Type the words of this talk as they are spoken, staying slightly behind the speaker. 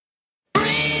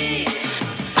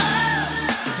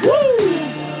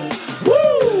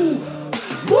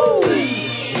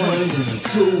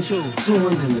two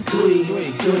and then the three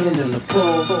and then the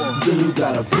four. Then you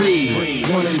gotta breathe.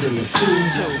 One and then the two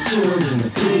and then the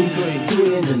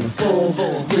three and then the four.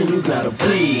 Then you gotta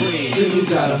breathe. Then you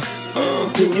gotta.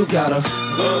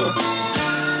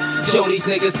 Yo, these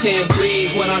niggas can't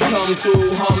breathe when I come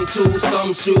through. Hum to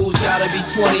some shoes. Gotta be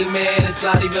 20, man. It's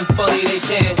not even funny. They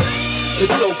can't.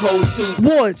 It's so cold too.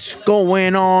 What's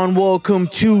going on? Welcome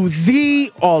to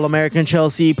the All-American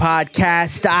Chelsea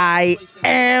podcast. I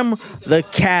am the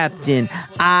captain.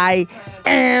 I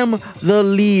am the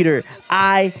leader.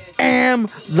 I am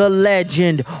the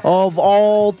legend of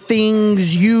all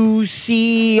things you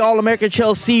see. All-American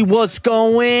Chelsea, what's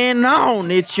going on?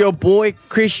 It's your boy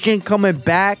Christian coming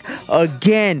back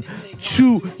again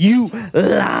to you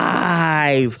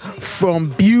live from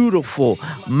beautiful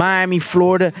Miami,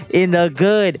 Florida in the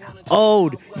good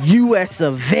old US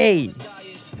of A.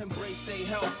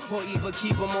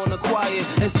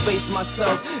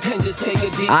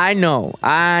 I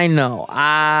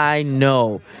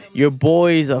know. Your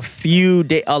boy's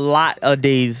a lot of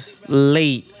days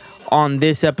late on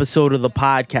this episode of the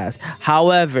podcast.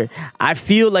 However, I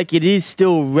feel like it is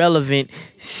still relevant,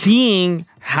 seeing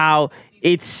how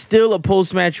it's still a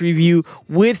post-match review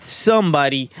with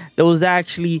somebody that was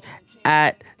actually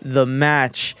at the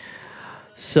match.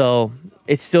 So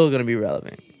it's still going to be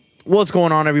relevant. What's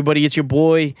going on, everybody? It's your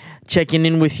boy checking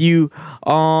in with you.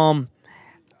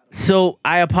 So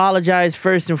I apologize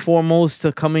first and foremost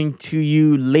to coming to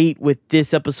you late with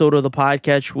this episode of the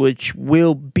podcast, which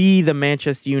will be the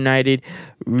Manchester United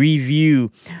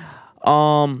review.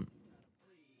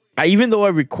 Even though I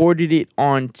recorded it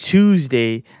on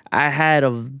Tuesday, I had a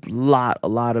lot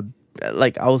of,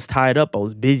 like, I was tied up. I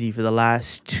was busy for the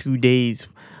last 2 days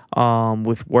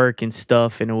with work and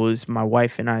stuff, and it was my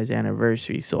wife and I's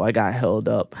anniversary, so I got held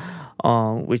up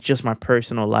with just my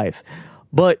personal life.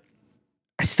 But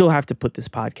I still have to put this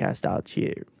podcast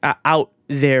out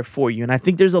there for you, and I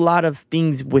think there's a lot of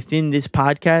things within this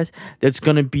podcast that's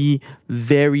going to be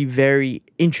very, very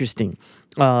interesting.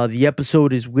 The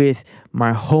episode is with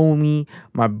my homie,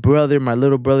 my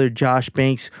little brother, Josh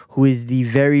Banks, who is the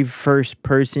very first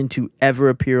person to ever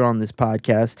appear on this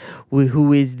podcast,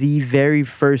 who is the very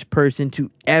first person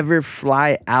to ever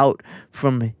fly out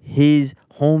from his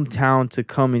hometown to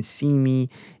come and see me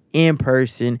in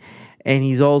person. And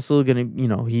he's also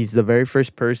he's the very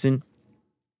first person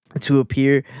to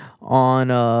appear on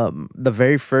the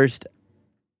very first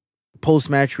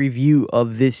post-match review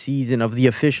of this season, of the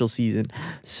official season.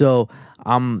 So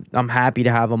I'm happy to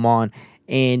have him on.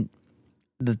 And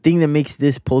the thing that makes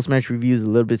this post-match reviews a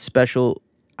little bit special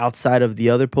outside of the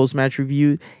other post-match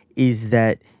review is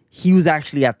that he was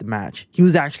actually at the match. He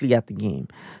was actually at the game.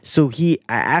 So I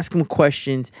asked him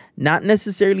questions, not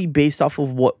necessarily based off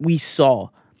of what we saw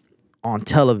on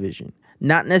television,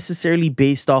 not necessarily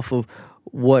based off of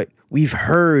what we've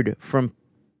heard from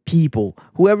people,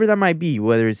 whoever that might be,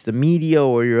 whether it's the media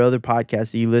or your other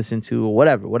podcasts that you listen to or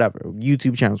whatever,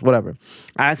 YouTube channels, whatever.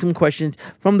 I asked him questions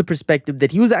from the perspective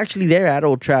that he was actually there at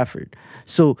Old Trafford.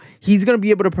 So he's going to be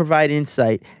able to provide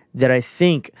insight that I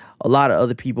think a lot of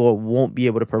other people won't be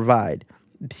able to provide,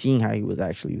 seeing how he was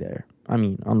actually there. I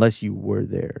mean, unless you were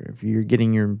there. If you're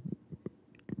getting your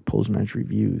post-match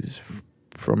reviews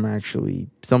from actually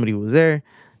somebody who was there,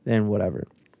 then whatever.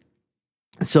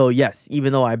 So yes,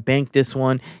 even though I banked this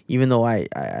one, even though I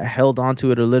held on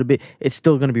to it a little bit, it's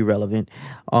still going to be relevant.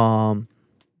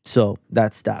 So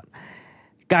that's that.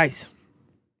 Guys,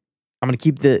 I'm going to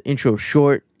keep the intro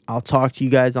short. I'll talk to you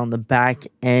guys on the back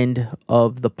end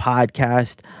of the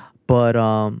podcast. But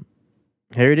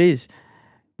here it is.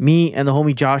 Me and the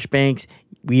homie Josh Banks,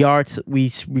 we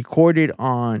recorded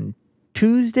on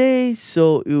Tuesday,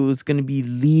 so it was going to be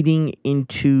leading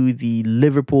into the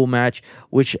Liverpool match,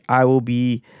 which I will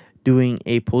be doing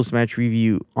a post-match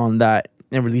review on that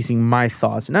and releasing my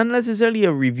thoughts. Not necessarily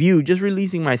a review, just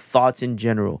releasing my thoughts in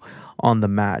general on the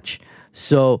match.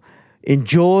 So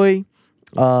enjoy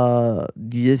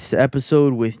this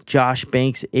episode with Josh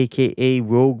Banks, aka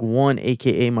Rogue One,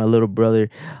 aka my little brother.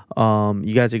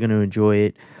 You guys are going to enjoy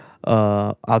it.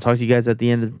 I'll talk to you guys at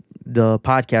the end of the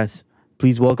podcast.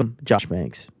 Please welcome Josh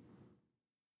Banks.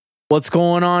 What's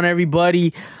going on,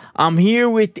 everybody? I'm here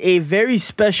with a very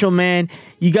special man.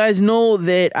 You guys know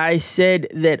that I said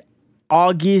that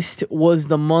August was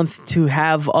the month to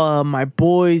have my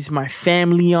boys, my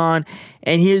family on.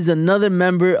 And here's another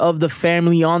member of the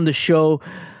family on the show.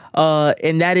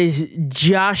 And that is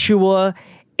Joshua,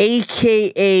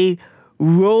 a.k.a.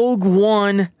 Rogue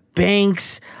One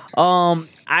Banks.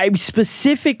 I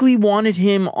specifically wanted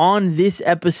him on this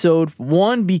episode.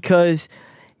 One, because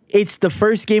it's the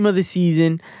first game of the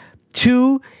season.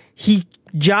 Two,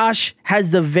 Josh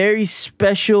has the very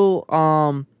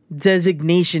special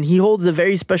designation. He holds the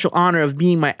very special honor of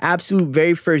being my absolute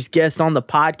very first guest on the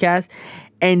podcast.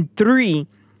 And 3,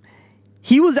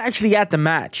 he was actually at the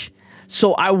match.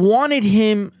 So I wanted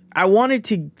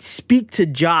to speak to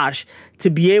Josh to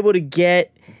be able to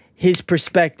get his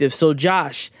perspective. So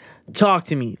Josh, talk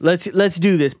to me. Let's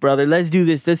do this, brother. Let's do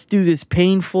this. Let's do this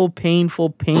painful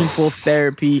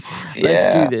therapy.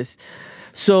 Let's do this.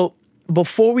 So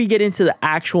before we get into the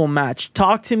actual match,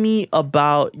 talk to me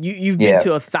about you've been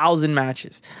to 1,000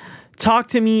 matches. Talk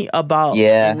to me about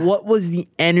what was the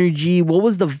energy, what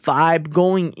was the vibe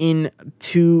going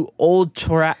into Old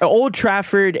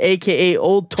Trafford, aka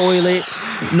Old Toilet,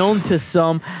 known to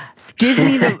some. Give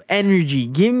me the energy,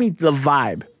 give me the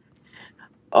vibe.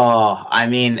 Oh, I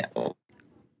mean,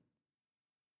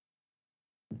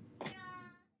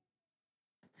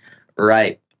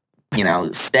 right.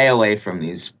 Stay away from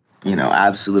these,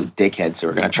 absolute dickheads who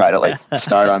are going to try to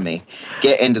start on me,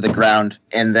 get into the ground,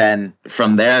 and then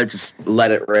from there, just let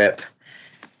it rip.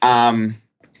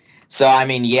 So, I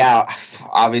mean,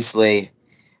 obviously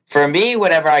for me,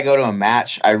 whenever I go to a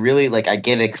match, I really I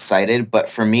get excited, but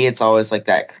for me, it's always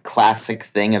that classic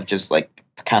thing of just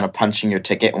kind of punching your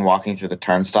ticket and walking through the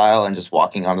turnstile and just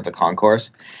walking onto the concourse.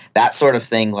 That sort of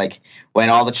thing, when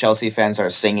all the Chelsea fans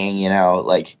are singing,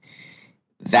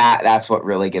 that's what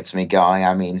really gets me going.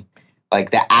 I mean,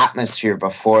 the atmosphere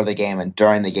before the game and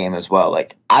during the game as well.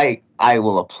 I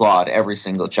will applaud every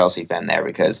single Chelsea fan there,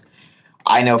 because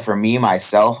I know for me,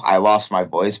 myself, I lost my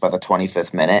voice by the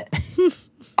 25th minute.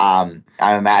 I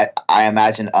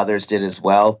imagine others did as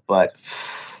well, but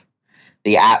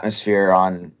the atmosphere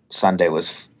on Sunday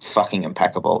was fucking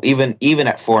impeccable. Even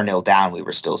at 4-0 down, we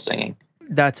were still singing.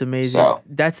 That's amazing. So,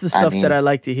 that's the stuff that I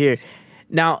like to hear.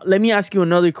 Now, let me ask you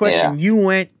another question.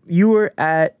 Yeah. You were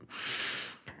at,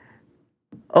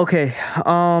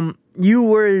 you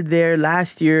were there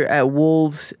last year at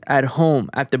Wolves at home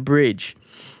at the Bridge.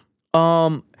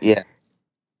 Yes.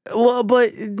 Well,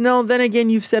 but no, then again,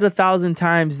 you've said 1,000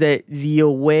 times that the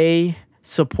away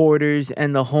supporters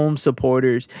and the home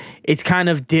supporters, it's kind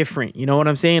of different. You know what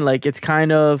I'm saying? It's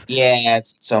kind of... Yeah,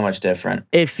 it's so much different.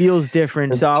 It feels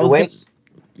different. So I was...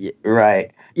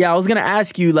 Right. Yeah, I was gonna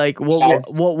ask you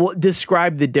what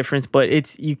describe the difference,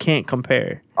 but you can't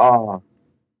compare. Oh,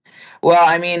 well,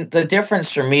 I mean, the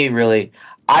difference for me really,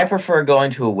 I prefer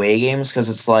going to away games because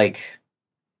it's I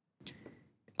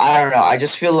don't know, I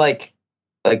just feel like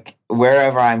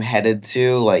wherever I'm headed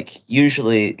to,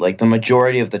 usually the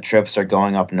majority of the trips are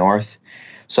going up north,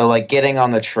 so getting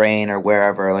on the train or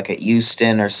wherever, at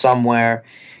Euston or somewhere,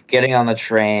 getting on the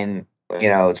train.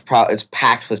 It's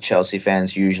packed with Chelsea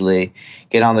fans usually.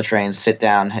 Get on the train, sit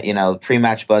down,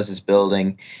 pre-match buzz is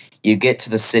building. You get to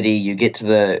the city, you get to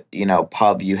the,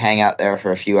 pub, you hang out there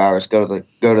for a few hours, go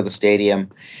to the stadium.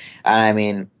 And I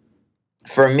mean,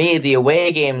 for me, the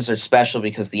away games are special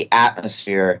because the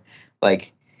atmosphere,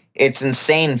 it's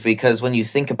insane, because when you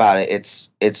think about it,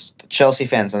 it's Chelsea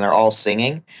fans and they're all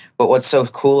singing. But what's so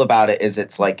cool about it is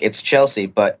it's Chelsea,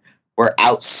 but we're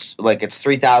out, it's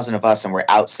 3,000 of us and we're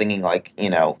out singing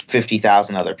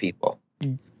 50,000 other people.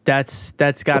 That's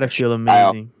gotta feel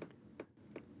amazing.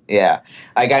 Yeah.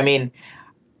 I mean,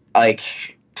 I've,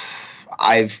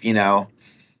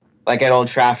 at Old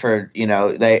Trafford,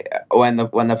 they, when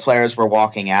the players were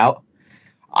walking out,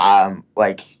 the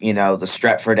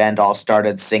Stretford end all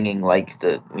started singing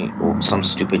some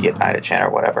stupid United chant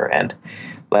or whatever. And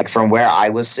from where I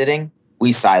was sitting,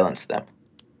 we silenced them.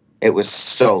 It was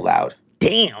so loud.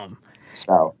 Damn.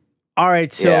 So. All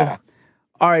right. So. Yeah.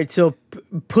 All right. So,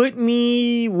 put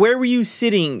me. Where were you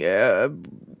sitting?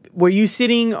 Were you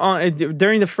sitting on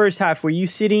during the first half? Were you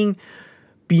sitting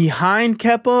behind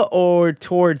Kepa or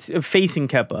towards facing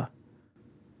Kepa?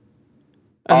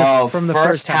 From the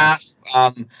first half.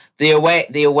 The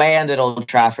away end at Old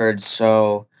Trafford.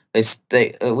 So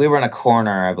we were in a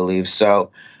corner, I believe.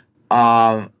 So,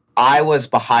 I was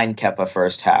behind Kepa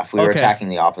first half. We were attacking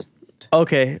the opposite.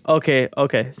 Okay.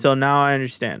 So now I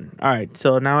understand. All right.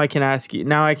 So now I can ask you.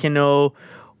 Now I can know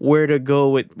where to go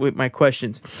with my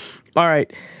questions. All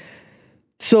right.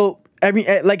 So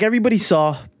everybody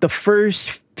saw the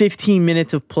first 15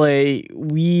 minutes of play,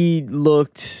 we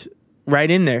looked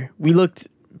right in there. We looked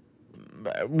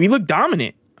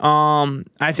dominant.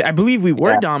 I believe we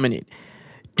were dominant.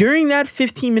 During that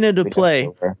 15 minutes of play,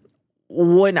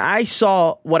 what I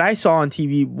saw on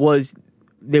TV was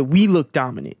that we looked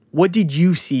dominant. What did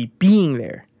you see being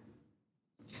there?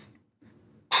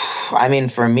 I mean,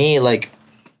 for me,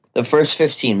 the first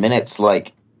 15 minutes,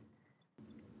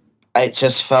 I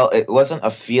just felt it wasn't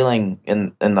a feeling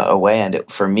in the away end.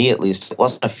 For me, at least, it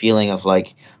wasn't a feeling of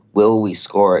will we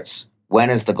score? It's when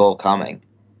is the goal coming?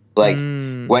 Like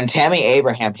when Tammy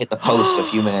Abraham hit the post a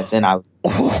few minutes in, I was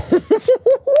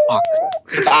fuck.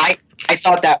 'Cause I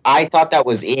thought that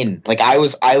was in. Like I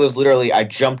was literally I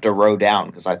jumped a row down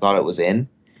because I thought it was in.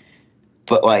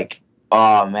 But like,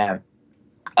 oh man.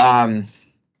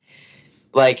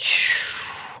 Like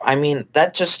I mean,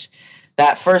 that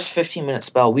first 15-minute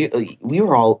spell, we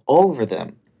were all over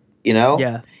them, you know?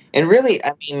 Yeah. And really,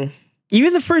 I mean,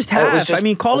 even the first half. I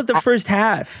mean, call it the first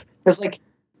half. Because like,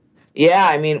 yeah,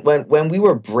 I mean, when we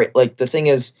were like, the thing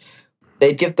is,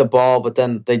 they'd give the ball, but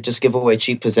then they'd just give away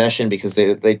cheap possession because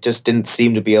they just didn't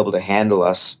seem to be able to handle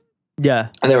us. Yeah.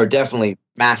 And there were definitely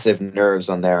massive nerves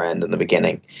on their end in the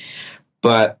beginning.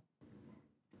 But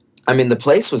I mean, the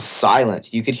place was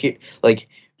silent. You could hear, like,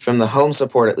 from the home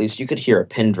support at least, you could hear a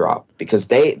pin drop because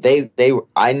they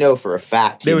I know for a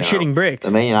fact they were shitting bricks.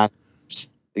 The Man United,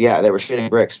 yeah, they were shitting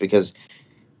bricks because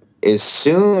as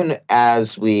soon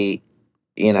as we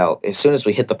hit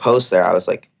the post there, I was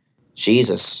like,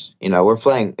 Jesus, we're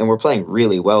playing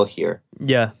really well here.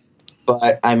 Yeah.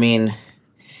 But I mean,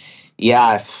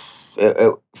 yeah,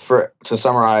 to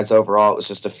summarize overall, it was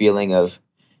just a feeling of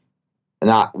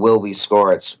not will we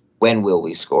score, it's when will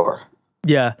we score.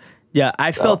 Yeah. Yeah,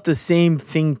 I felt the same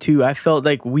thing too. I felt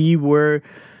like we were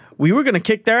gonna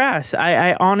kick their ass.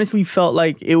 I honestly felt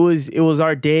like it was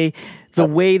our day. The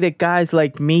way that guys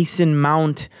like Mason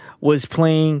Mount was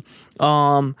playing,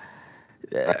 Mason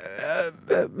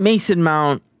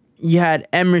Mount, you had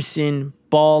Emerson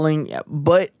balling,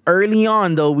 but early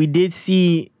on though,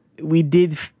 I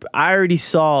already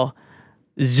saw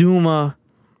Zuma,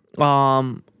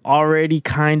 already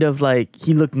kind of like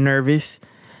he looked nervous.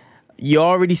 You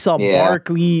already saw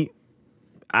Barkley.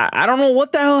 I don't know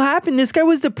what the hell happened. This guy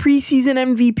was the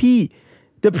preseason MVP.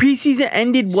 The preseason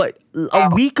ended, a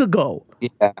week ago?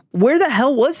 Yeah. Where the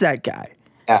hell was that guy?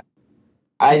 Yeah.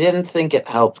 I didn't think it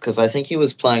helped because I think he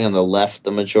was playing on the left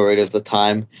the majority of the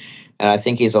time. And I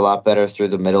think he's a lot better through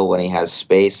the middle when he has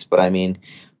space. But I mean,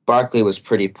 Barkley was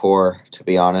pretty poor, to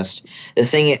be honest. The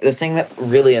thing that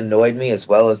really annoyed me as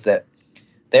well is that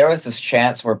there was this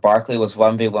chance where Barkley was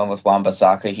 1v1 with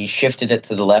Wan-Bissaka. He shifted it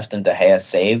to the left and De Gea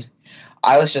saved.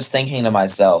 I was just thinking to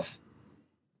myself,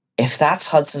 if that's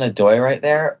Hudson-Odoi right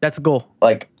there, that's a goal.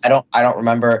 Like I don't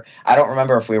remember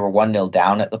if we were 1-0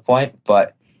 down at the point,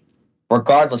 but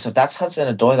regardless, if that's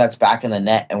Hudson-Odoi that's back in the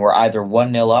net and we're either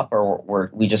 1-0 up or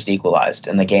we just equalized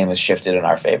and the game has shifted in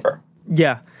our favor.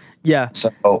 Yeah. Yeah.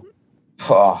 So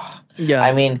yeah.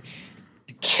 I mean,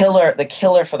 the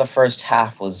killer for the first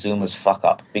half was Zuma's fuck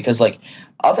up because like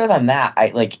other than that,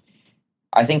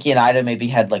 I think United maybe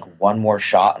had like one more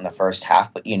shot in the first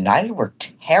half, but United were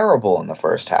terrible in the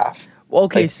first half.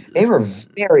 Okay, they were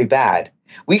very bad.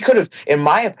 We could have, in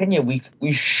my opinion,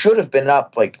 we should have been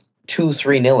up like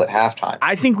 2-3-0 at halftime.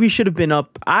 I think we should have been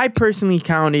up. I personally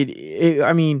counted.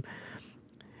 I mean,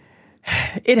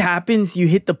 it happens. You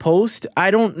hit the post.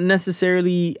 I don't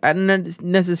necessarily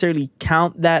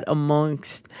count that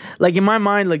amongst, like, in my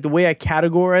mind, like the way I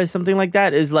categorize something like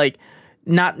that is like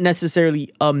not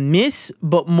necessarily a miss,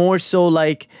 but more so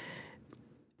like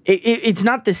it's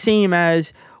not the same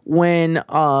as when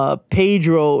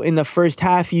Pedro in the first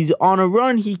half, he's on a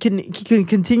run, he can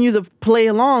continue to play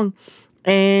along,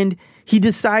 and he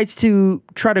decides to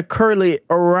try to curl it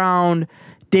around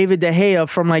David De Gea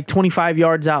from like 25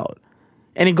 yards out,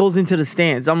 and it goes into the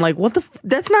stands. I'm like, what the?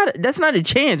 That's not a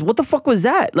chance. What the fuck was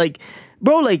that? Like,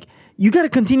 bro, like you got to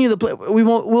continue the play.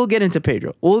 We'll get into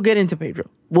Pedro. We'll get into Pedro.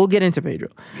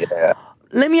 Yeah.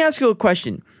 Let me ask you a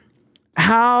question.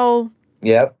 How?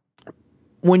 Yep.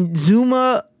 When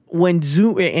Zuma,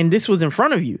 and this was in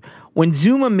front of you, when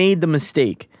Zuma made the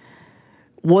mistake,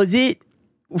 was it,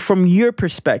 from your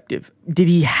perspective, did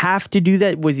he have to do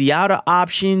that? Was he out of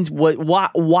options?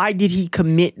 Why did he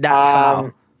commit that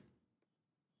foul?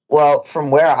 Well, from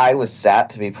where I was sat,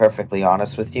 to be perfectly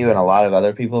honest with you, and a lot of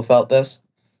other people felt this,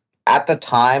 at the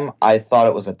time, I thought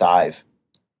it was a dive.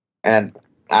 And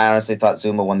I honestly thought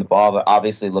Zuma won the ball, but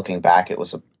obviously looking back, it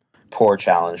was a poor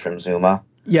challenge from Zuma.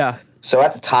 Yeah. So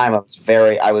at the time,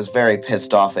 I was very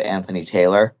pissed off at Anthony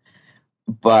Taylor.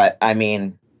 But I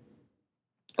mean,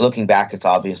 looking back, it's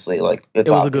obviously like it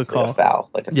was obviously a foul.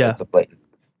 Like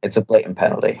it's a blatant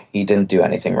penalty. He didn't do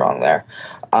anything wrong there.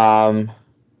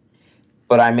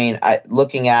 But I mean,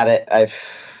 looking at it,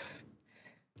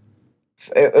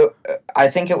 I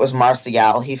think it was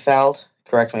Martial he fouled.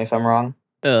 Correct me if I'm wrong.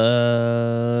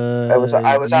 I was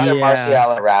either Martial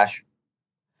or Rashford.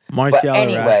 Martial but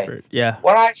anyway, Rashford. Yeah.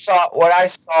 What I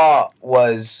saw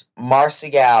was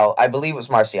Martial, I believe it was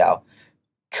Martial,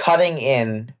 cutting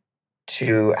in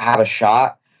to have a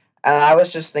shot. And I was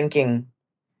just thinking,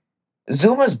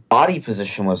 Zuma's body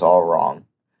position was all wrong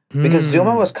because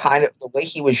Zuma was kind of the way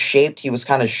he was shaped. He was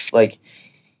kind of like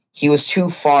he was too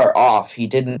far off. He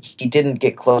didn't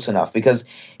get close enough because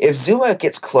if Zuma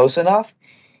gets close enough,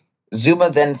 Zuma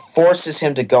then forces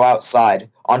him to go outside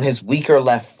on his weaker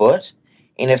left foot,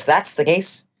 and if that's the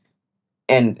case,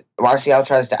 and Martial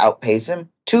tries to outpace him,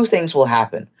 two things will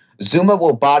happen. Zuma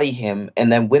will body him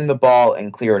and then win the ball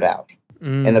and clear it out,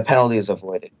 and the penalty is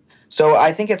avoided. So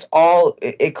I think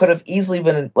it could have easily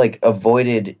been like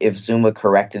avoided if Zuma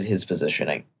corrected his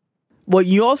positioning. Well,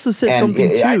 you also said something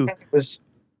too. I think it was,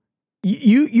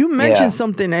 you mentioned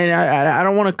something, and I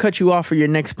don't want to cut you off for your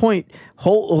next point.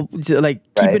 Keep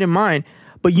it in mind.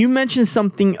 But you mentioned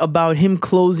something about him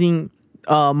closing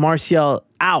Martial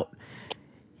out.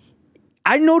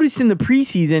 I noticed in the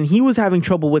preseason he was having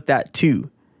trouble with that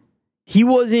too. He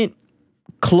wasn't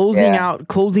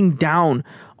closing down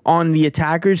on the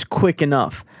attackers quick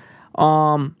enough.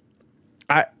 I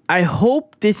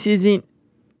hope this isn't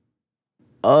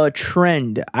a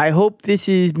trend. I hope this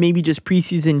is maybe just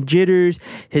preseason jitters.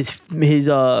 His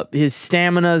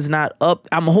stamina is not up.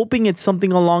 I'm hoping it's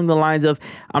something along the lines of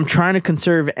I'm trying to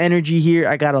conserve energy here.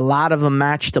 I got a lot of a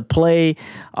match to play.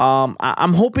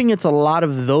 I'm hoping it's a lot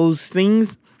of those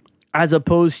things as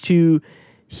opposed to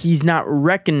he's not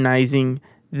recognizing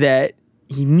that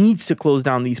he needs to close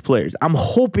down these players. I'm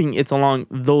hoping it's along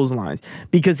those lines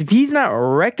because if he's not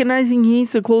recognizing he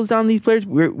needs to close down these players,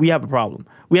 we have a problem.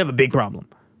 We have a big problem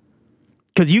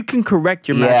because you can correct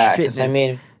your match fitness. I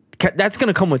mean, that's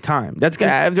gonna come with time. That's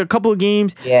gonna after a couple of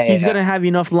games, he's gonna have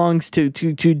enough lungs to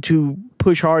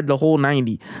push hard the whole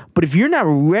 90. But if you're not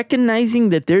recognizing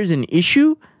that there's an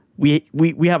issue, we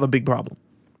have a big problem.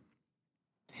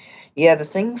 Yeah, the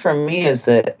thing for me is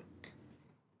that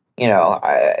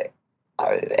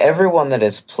everyone that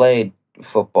has played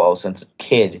football since a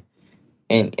kid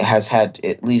and has had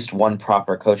at least one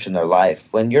proper coach in their life,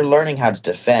 when you're learning how to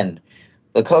defend,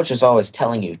 the coach is always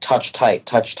telling you, touch tight,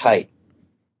 touch tight.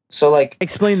 So, like...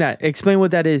 Explain that. Explain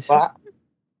what that is.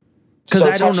 Because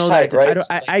I don't know tight, that.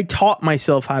 Right? I taught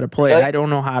myself how to play. I don't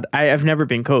know how to... I've never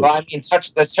been coached. Well, I mean,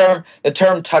 the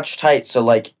term touch tight, so,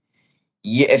 like,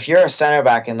 if you're a center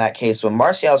back in that case, when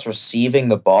Martial's receiving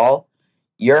the ball,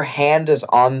 your hand is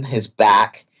on his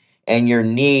back and your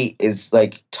knee is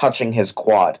like touching his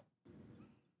quad.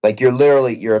 Like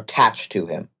you're attached to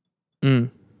him.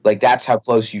 Like that's how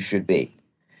close you should be.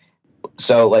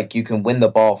 So like you can win the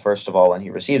ball first of all when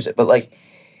he receives it. But like,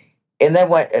 and then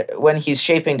when he's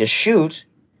shaping to shoot,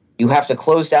 you have to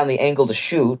close down the angle to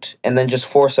shoot and then just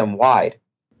force him wide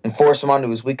and force him onto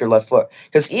his weaker left foot.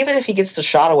 Because even if he gets the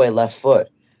shot away left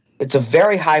foot, it's a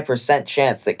very high %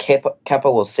 chance that Kepa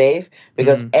will save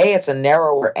because A, it's a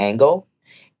narrower angle,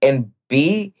 and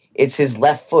B, it's his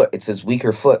left foot. It's his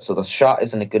weaker foot, so the shot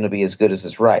isn't going to be as good as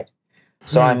his right.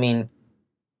 So, I mean,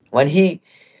 when he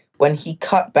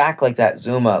cut back like that,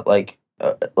 Zuma, like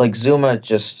Zuma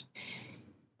just...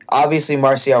 Obviously,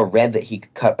 Martial read that he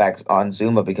could cut back on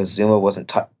Zuma because Zuma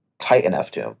wasn't tight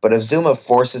enough to him. But if Zuma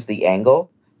forces the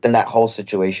angle, then that whole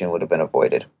situation would have been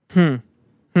avoided. I'm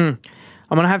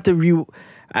going to have to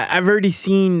I've already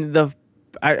seen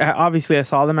obviously I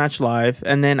saw the match live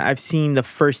and then I've seen the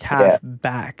first half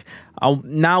back.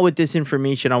 Now with this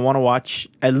information, I want to watch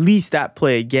at least that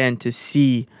play again to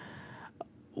see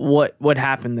what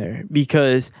happened there.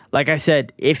 Because like I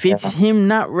said, if it's him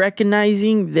not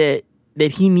recognizing that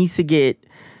he needs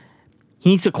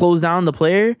to close down the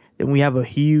player, then we have a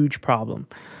huge problem.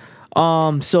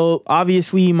 So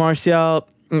obviously Martial...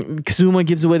 Zuma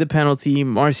gives away the penalty.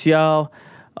 Martial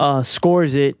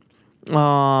scores it.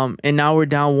 And now we're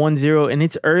down 1-0. And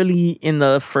it's early in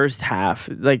the first half.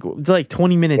 It's like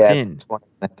 20 minutes in. 20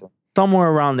 minutes. Somewhere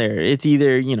around there. It's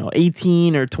either,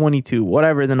 18 or 22.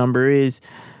 Whatever the number is.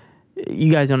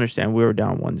 You guys understand. We were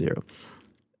down 1-0.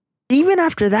 Even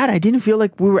after that, I didn't feel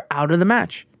like we were out of the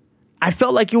match. I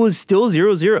felt like it was still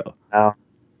 0-0. No.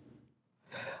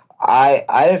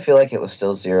 I didn't feel like it was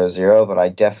still 0-0, but I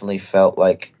definitely felt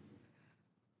like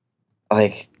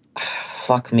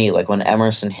fuck me, like when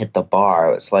Emerson hit the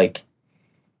bar, it's like,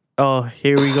 oh,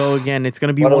 here we go again. It's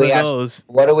gonna be one of those.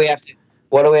 What do we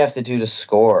have to do to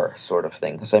score, sort of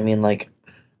thing? Because I mean, like,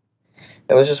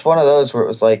 it was just one of those where it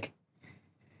was like,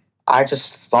 I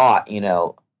just thought,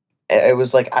 it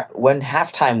was like when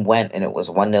halftime went and it was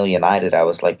 1-0 United, I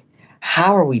was like,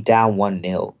 how are we down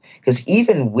 1-0? Because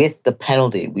even with the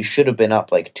penalty, we should have been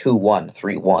up like 2-1,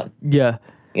 3-1. Yeah.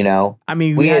 I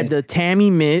mean, we had the Tammy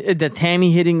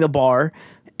hitting the bar,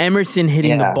 Emerson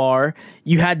hitting the bar.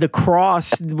 You had the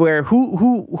cross where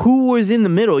who was in the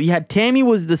middle? You had Tammy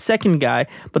was the second guy,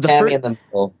 but Tammy in the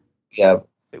middle. Yeah.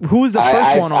 Who was the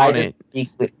first one on it?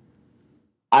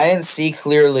 I didn't see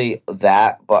clearly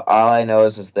that, but all I know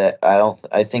is that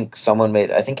I think someone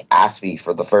made. I think Aspie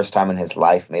for the first time in his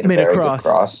life made a very good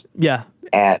cross. Yeah.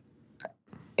 And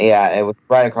yeah, it was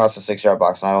right across the 6-yard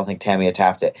box, and I don't think Tammy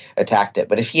attacked it.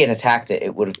 But if he had attacked it,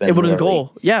 it would have been. It would have been a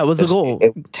goal. Yeah, it was a goal.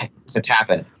 It's a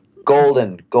tap-in.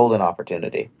 Golden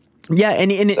opportunity. Yeah,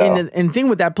 and the thing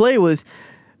with that play was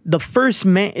the first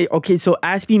man. Okay, so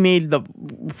Aspie made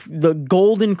the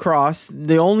golden cross,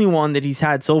 the only one that he's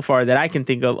had so far that I can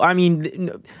think of. I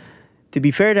mean, to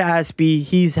be fair to Aspie,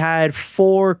 he's had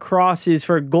 4 crosses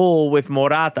for goal with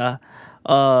Morata.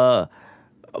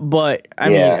 But I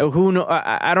mean, who know?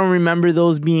 I don't remember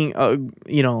those being. I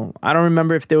don't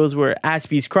remember if those were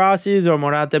Aspie's crosses or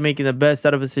Morata making the best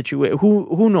out of a situation.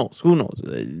 Who knows? Who knows?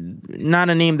 Not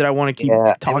a name that I want to keep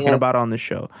talking about on the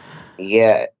show.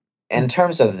 Yeah, in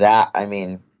terms of that, I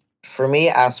mean, for me,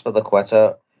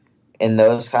 Azpilicueta, in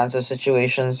those kinds of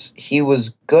situations, he was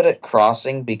good at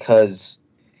crossing because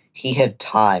he had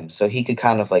time, so he could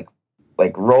kind of like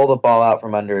roll the ball out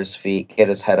from under his feet, get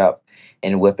his head up,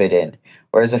 and whip it in.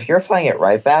 Whereas if you're playing it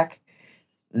right back,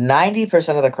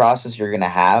 90% of the crosses they're going to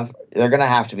have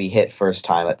to be hit first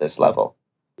time at this level,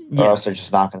 or else they're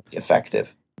just not going to be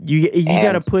effective. You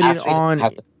got to put it on.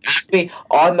 Aspie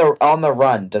on the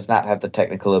run does not have the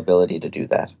technical ability to do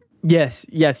that. Yes,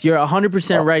 you're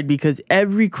 100% right, because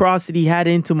every cross that he had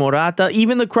into Morata,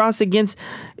 even the cross against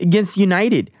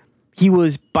United, he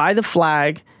was by the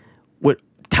flag with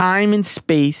time and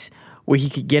space where he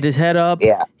could get his head up,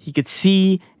 he could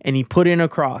see, and he put in a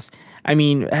cross. I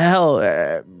mean, hell,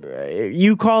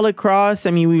 you call it cross.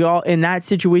 I mean, we all in that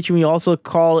situation. We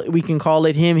can call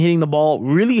it him hitting the ball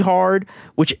really hard,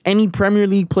 which any Premier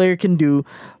League player can do,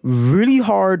 really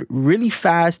hard, really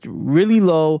fast, really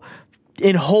low,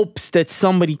 in hopes that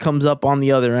somebody comes up on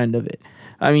the other end of it.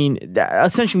 I mean,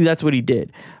 essentially, that's what he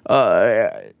did.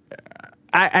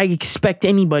 I expect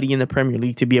anybody in the Premier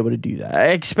League to be able to do that. I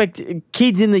expect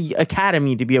kids in the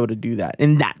academy to be able to do that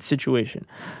in that situation.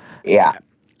 Yeah.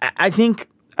 I think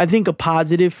a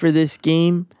positive for this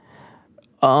game,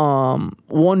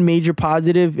 one major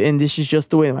positive, and this is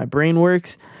just the way my brain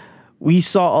works, we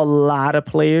saw a lot of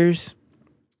players,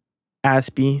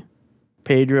 Aspie,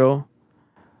 Pedro,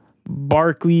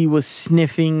 Barkley was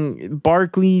sniffing.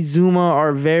 Barkley, Zuma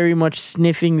are very much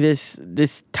sniffing this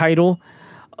title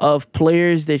of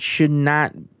players that should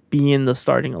not be in the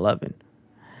starting 11.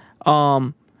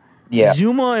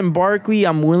 Zuma and Barkley,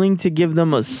 I'm willing to give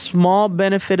them a small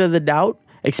benefit of the doubt,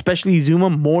 especially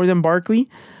Zuma more than Barkley.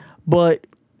 But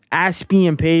Aspie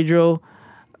and Pedro,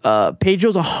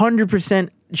 Pedro's 100%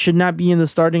 should not be in the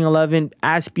starting 11.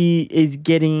 Aspie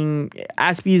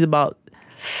is about,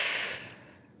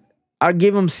 I'll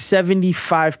give him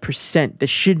 75% that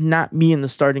should not be in the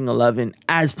starting 11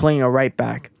 as playing a right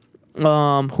back.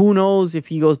 Who knows if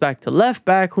he goes back to left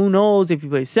back? Who knows if he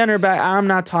plays center back? I'm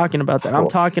not talking about that. I'm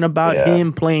talking about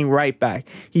him playing right back.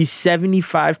 He's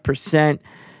 75%,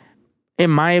 in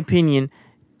my opinion,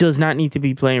 does not need to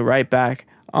be playing right back.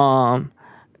 That's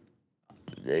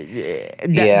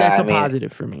a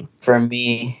positive for me. For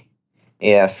me,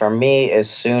 as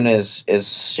soon as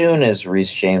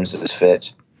Reece James is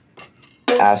fit,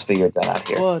 Aspie, you're done out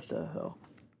here. What the hell?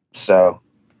 So,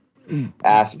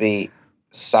 Aspie,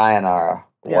 sayonara.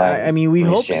 Yeah, I mean, we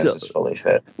hope James so. Is fully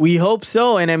fit. We hope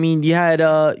so, and I mean, you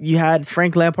had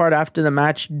Frank Lampard after the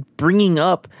match bringing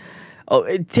up,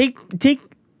 take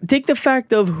the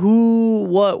fact of who,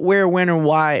 what, where, when, or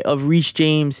why of Reece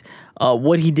James,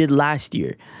 what he did last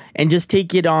year, and just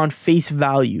take it on face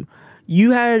value.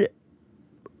 You had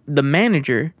the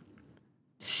manager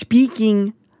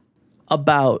speaking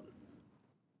about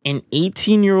an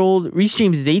 18-year-old. Reece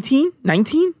James is 18,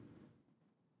 19?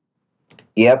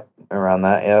 Yep, around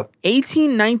that, yep.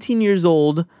 18, 19 years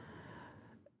old,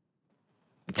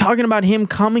 talking about him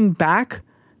coming back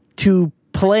to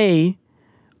play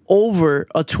over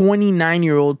a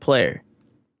 29-year-old player.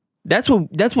 That's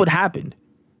what happened.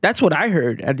 That's what I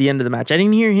heard at the end of the match. I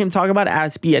didn't hear him talk about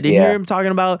Aspie. I didn't hear him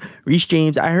talking about Reece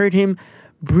James. I heard him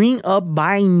bring up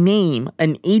by name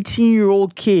an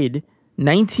 18-year-old kid,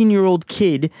 19-year-old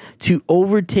kid to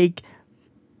overtake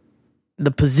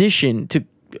the position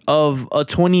of a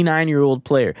 29-year-old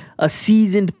player, a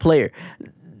seasoned player,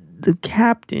 the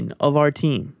captain of our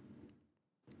team.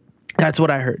 That's what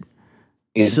I heard.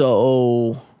 Yeah.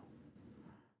 So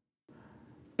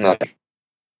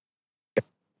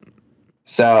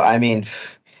I mean,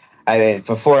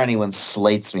 before anyone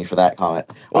slates me for that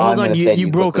comment, hold on, you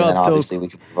broke up. So obviously we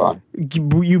can move on.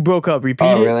 You broke up. Repeat it.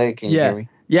 Oh, really? Can you hear me?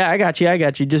 Yeah, I got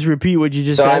you. Just repeat what you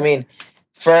just said. So I mean,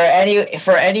 for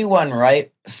anyone,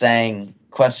 right,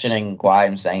 questioning why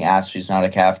I'm saying Aspie's not a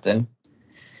captain,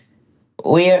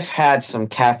 We have had some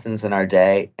captains in our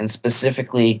day, and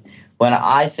specifically when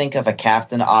I think of a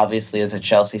captain, obviously as a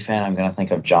Chelsea fan, I'm going to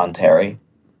think of John Terry.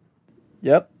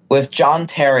 Yep. With John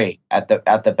Terry at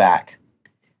the back,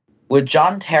 would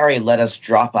John Terry let us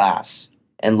drop ass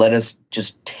and let us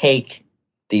just take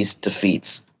these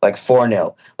defeats like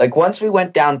 4-0? Like once we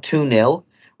went down 2-0,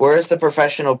 where is the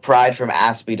professional pride from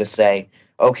Aspie to say,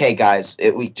 okay, guys,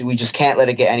 we just can't let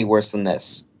it get any worse than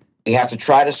this. We have to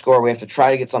try to score. We have to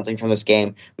try to get something from this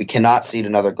game. We cannot cede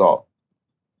another goal.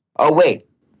 Oh, wait.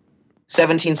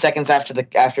 17 seconds after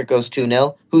it goes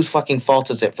 2-0, whose fucking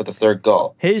fault is it for the third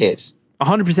goal? His.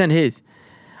 100% his.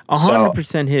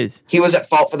 100% his. He was at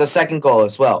fault for the second goal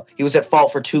as well. He was at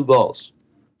fault for 2 goals.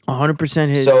 100%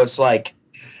 his. So it's like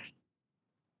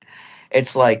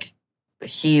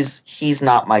he's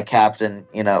not my captain.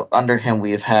 You know, under him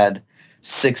we've had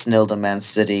 6-0 to Man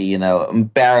City. You know,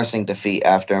 embarrassing defeat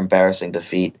after embarrassing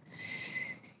defeat.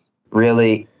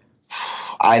 Really,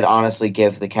 I'd honestly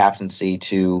give the captaincy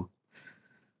to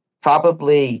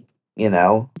probably, you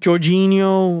know,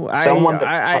 Jorginho.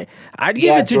 I'd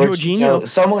give it to Jorginho.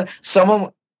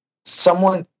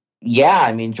 Someone. Yeah,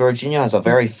 I mean, Jorginho has a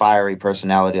very fiery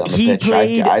personality on the pitch.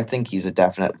 I think he's a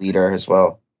definite leader as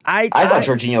well. I thought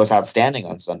Jorginho was outstanding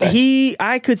on Sunday.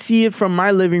 I could see it from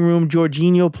my living room.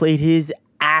 Jorginho played his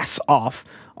ass off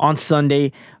on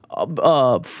Sunday.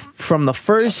 From the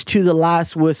first to the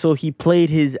last whistle, he played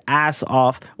his ass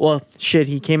off. Well, shit,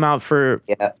 he came out for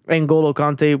N'Golo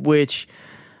Kante, which,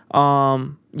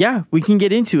 we can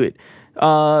get into it.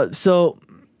 So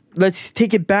let's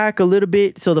take it back a little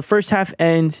bit. So the first half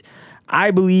ends.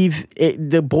 I believe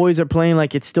the boys are playing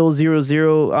like it's still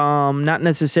 0-0. Not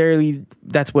necessarily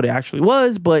that's what it actually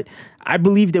was, but I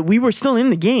believe that we were still in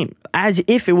the game as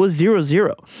if it was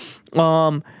 0-0.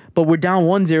 But we're down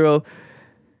 1-0.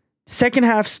 Second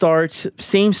half starts,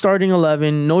 same starting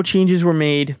 11, no changes were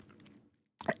made.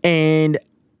 And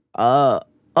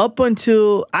up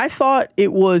until I thought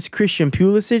it was Christian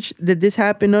Pulisic that this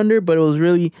happened under, but it was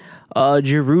really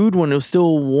Giroud when it was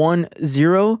still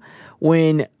 1-0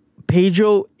 when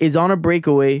Pedro is on a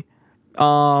breakaway.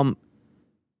 I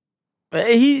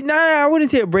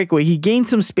wouldn't say a breakaway. He gained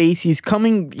some space. He's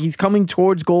coming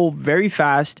towards goal very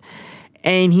fast.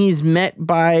 And he's met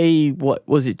by, what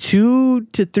was it, 2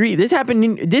 to 3? This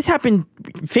happened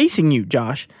facing you,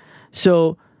 Josh.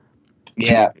 So,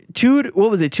 yeah, 2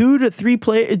 to 3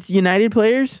 United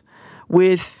players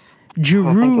with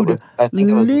Giroud. I think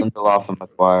it was Lindelof and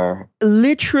Maguire.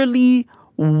 Literally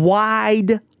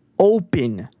wide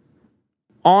open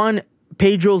on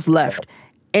Pedro's left.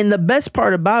 And the best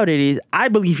part about it is I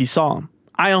believe he saw him.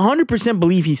 I 100%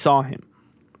 believe he saw him.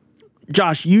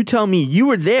 Josh, you tell me. You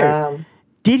were there.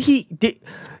 You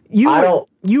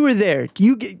were there.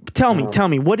 Tell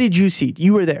me. What did you see?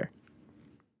 You were there.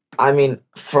 I mean,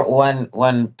 for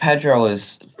when Pedro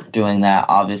was doing that,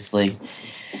 obviously,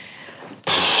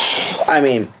 I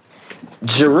mean,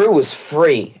 Giroud was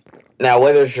free. Now,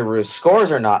 whether Giroud scores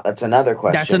or not, that's another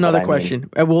question. That's another question.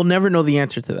 We'll never know the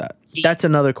answer to that. That's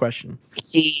another question.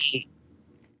 There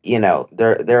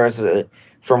is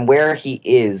from where he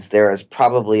is, there is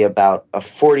probably about a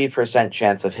 40%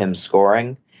 chance of him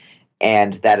scoring,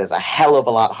 and that is a hell of a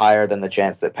lot higher than the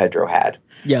chance that Pedro had.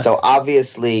 Yes. So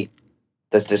obviously,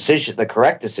 the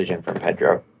correct decision from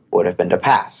Pedro would have been to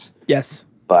pass. Yes.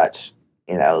 But,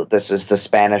 this is the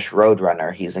Spanish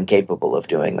Roadrunner. He's incapable of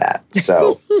doing that.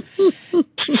 So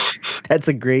that's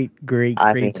a great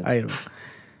title.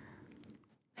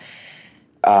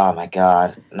 Oh my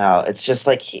God. No, it's just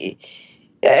like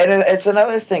and it's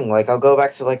another thing. Like, I'll go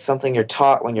back to like something you're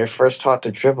taught when you're first taught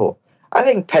to dribble. I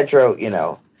think Pedro,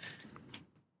 when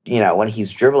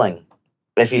he's dribbling,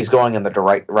 if he's going in the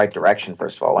right direction,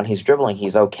 first of all, when he's dribbling,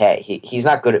 he's okay. He's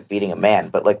not good at beating a man,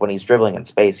 but like when he's dribbling in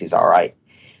space, he's all right.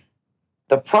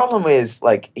 The problem is,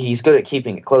 like, he's good at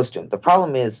keeping it close to him. The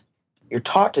problem is you're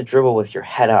taught to dribble with your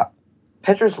head up.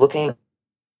 Pedro's looking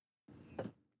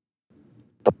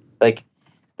like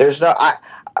there's no I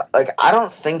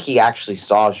don't think he actually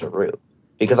saw Giroud,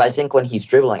 because I think when he's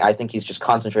dribbling, I think he's just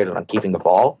concentrated on keeping the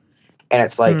ball, and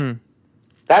it's like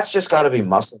that's just got to be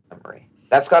muscle memory.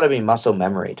 That's got to be muscle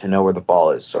memory to know where the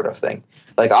ball is, sort of thing.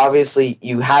 Like, obviously,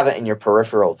 you have it in your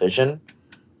peripheral vision,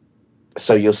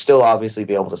 so you'll still obviously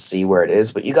be able to see where it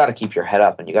is, but you got to keep your head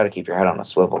up and you got to keep your head on a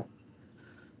swivel.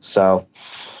 So,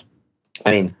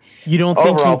 I mean, you don't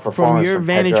think from your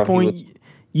vantage point,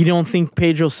 you don't think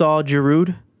Pedro saw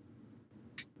Giroud?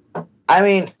 I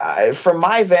mean, from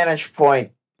my vantage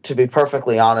point, to be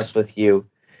perfectly honest with you,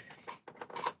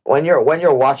 when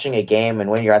you're watching a game and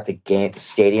when you're at the game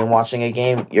stadium watching a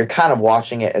game, you're kind of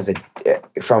watching it as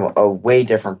from a way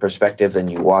different perspective than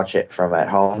you watch it from at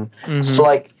home. So Mm-hmm.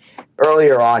 like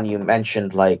earlier on, you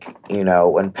mentioned like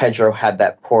when Pedro had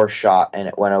that poor shot and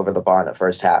it went over the bar in the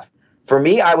first half. For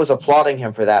me, I was applauding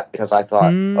him for that because I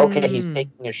thought, okay, he's Mm.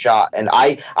 taking a shot, and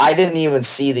I didn't even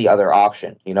see the other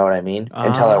option. You know what I mean?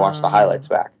 Until I watched the Ah. highlights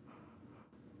back.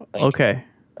 Okay.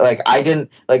 Like I didn't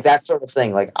like that sort of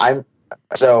thing. Like I'm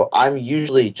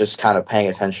usually just kind of paying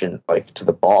attention like to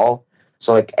the ball.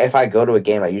 So like if I go to a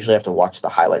game, I usually have to watch the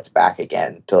highlights back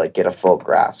again to like get a full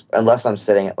grasp, unless I'm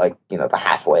sitting at like the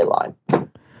halfway line.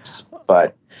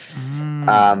 But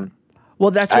Mm.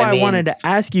 Well, that's why I wanted to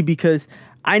ask you, because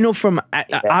I know from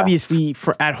obviously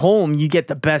for at home you get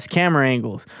the best camera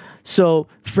angles. So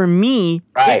for me,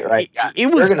 right. it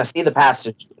was, you're gonna see the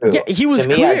passage too. yeah, he was To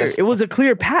me, clear. It was a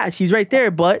clear pass. He's right there.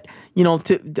 But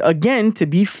to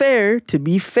be fair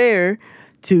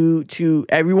to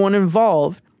everyone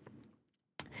involved,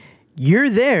 you're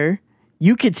there.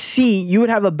 You could see. You would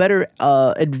have a better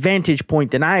advantage point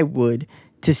than I would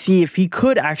to see if he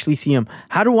could actually see him.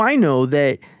 How do I know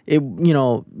that it?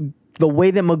 The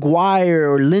way that Maguire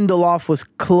or Lindelof was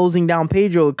closing down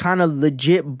Pedro kind of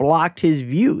legit blocked his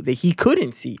view that he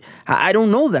couldn't see. I don't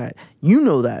know that. You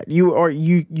know that.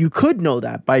 You could know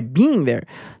that by being there.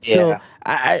 So Yeah.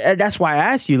 I that's why I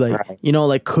asked you, like, Right.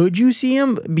 like, could you see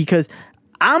him? Because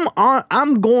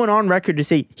I'm going on record to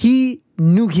say he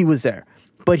knew he was there,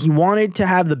 but he wanted to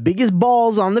have the biggest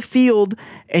balls on the field,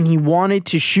 and he wanted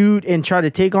to shoot and try to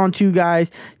take on two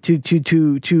guys to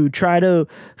try to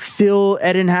fill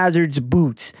Eden Hazard's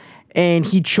boots, and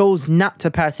he chose not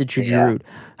to pass it to Yeah. Giroud.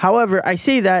 However, I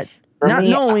say that For not me,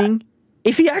 knowing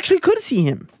if he actually could see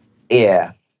him.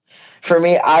 Yeah. For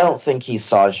me, I don't think he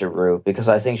saw Giroud because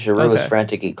I think Giroud was Okay.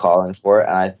 frantically calling for it,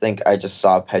 and I think I just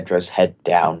saw Pedro's head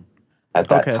down at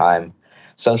that Okay. time.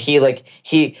 So he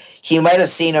might have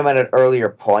seen him at an earlier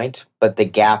point, but the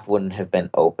gap wouldn't have been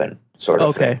open, sort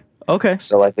of thing. Okay.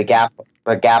 So like the gap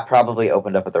probably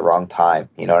opened up at the wrong time.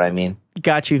 You know what I mean?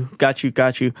 Got you. For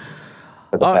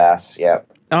the pass, yeah.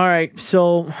 All right.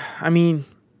 So, I mean,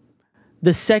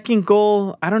 the second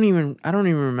goal, I don't even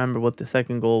remember what the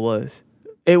second goal was.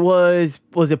 It was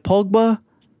it Pogba?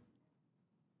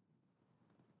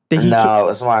 No, it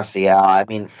was Martial. I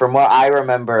mean, from what I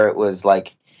remember, it was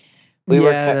like we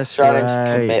were starting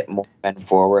to commit more men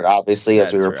forward, obviously,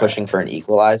 as we were pushing for an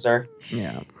equalizer.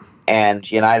 Yeah. And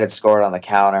United scored on the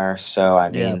counter. So, I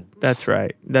mean, that's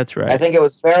right. I think it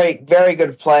was very, very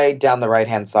good play down the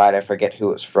right-hand side. I forget who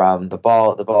it was from. The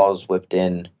ball was whipped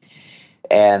in,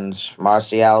 and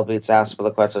Martial beats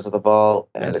Azpilicueta to the ball,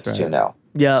 and it's 2-0.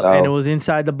 Yeah, So, and it was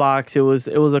inside the box. It was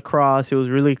a cross. It was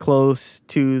really close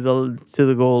to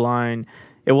the goal line.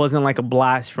 It wasn't like a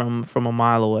blast from a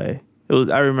mile away. It was.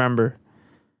 I remember.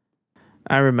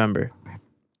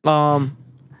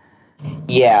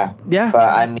 yeah. Yeah.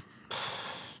 But, I mean,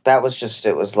 that was just,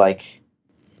 it was like,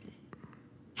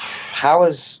 how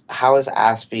is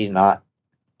Aspie not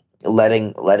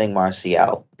letting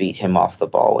Martial beat him off the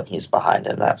ball when he's behind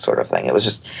him, that sort of thing. It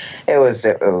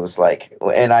was like,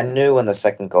 and I knew when the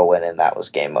second goal went in, that was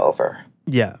game over.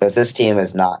 Yeah. Because this team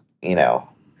is not,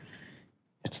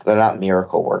 they're not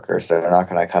miracle workers. They're not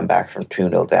going to come back from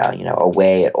 2-0 down,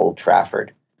 away at Old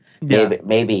Trafford. Yeah.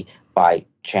 Maybe by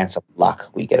chance of luck,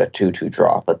 we get a 2-2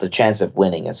 draw, but the chance of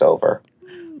winning is over.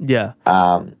 Yeah.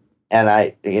 And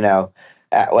I,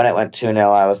 when it went 2-0,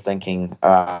 I was thinking,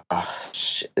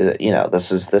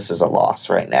 this is a loss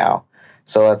right now.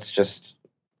 So let's just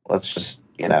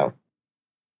 2-0,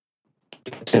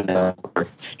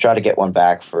 try to get one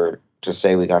back to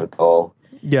say we got a goal.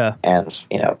 Yeah. And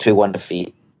 2-1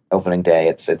 defeat opening day.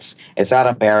 It's not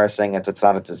embarrassing. It's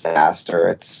not a disaster.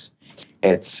 It's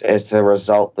a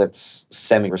result that's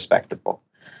semi-respectable.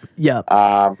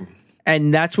 Yeah.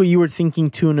 And that's what you were thinking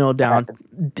 2-0 down.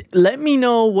 Let me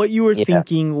know what you were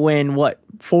thinking when,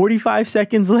 45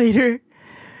 seconds later?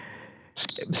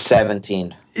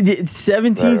 17.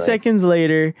 17 seconds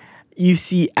later, you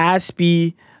see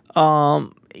Aspie,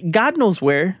 God knows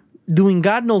where, doing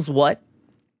God knows what,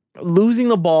 losing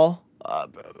the ball,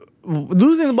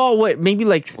 maybe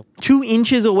like 2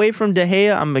 inches away from De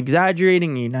Gea. I'm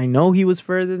exaggerating, and I know he was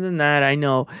further than that. I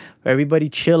know. Everybody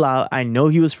chill out. I know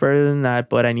he was further than that,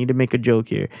 but I need to make a joke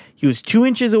here. He was 2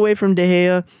 inches away from De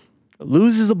Gea,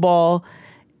 loses the ball,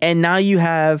 and now you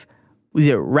have, was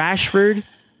it Rashford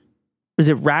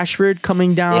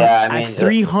coming down at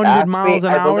 300 miles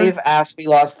an hour? I believe Aspie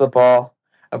lost the ball.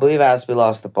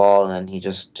 And then he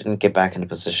just didn't get back into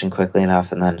position quickly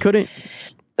enough, and then couldn't.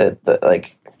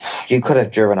 You could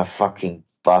have driven a fucking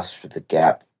bus through the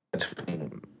gap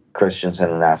between Christensen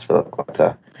and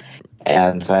Aspilicueta.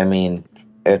 And I mean,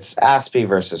 it's Aspie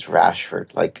versus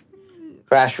Rashford. Like,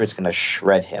 Rashford's going to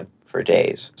shred him for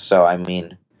days. So, I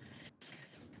mean,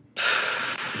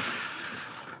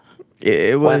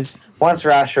 It was once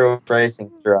Rashford was racing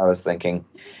through, I was thinking,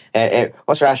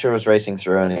 once Rashford was racing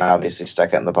through and he obviously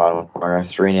stuck it in the bottom corner,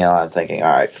 3-0, I'm thinking,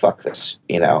 all right, fuck this,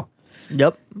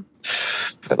 Yep.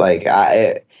 But, like,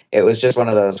 it was just one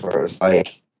of those where it was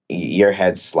like, your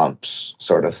head slumps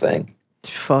sort of thing.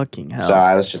 Fucking hell. So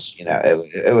I was just,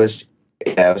 it was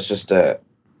just a,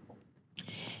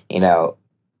 it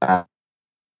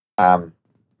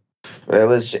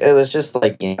was just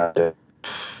like,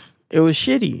 it was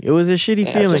shitty. It was a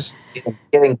shitty feeling. Just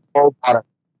getting cold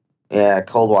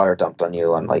water dumped on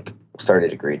you on like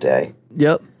 30-degree day.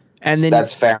 Yep. And then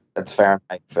that's fair. That's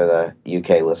Fahrenheit for the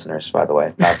UK listeners, by the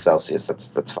way, not Celsius.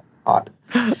 That's hot.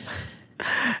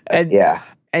 And yeah.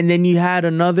 And then you had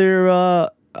another.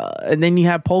 And then you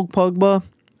had Pogba.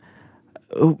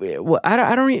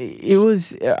 I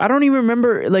don't even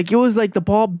remember. Like, it was like the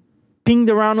ball pinged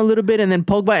around a little bit, and then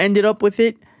Pogba ended up with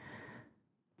it.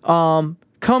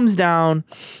 Comes down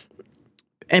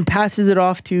and passes it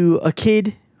off to a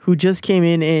kid who just came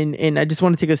in, and I just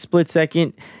want to take a split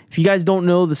second. If you guys don't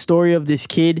know the story of this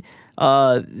kid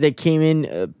that came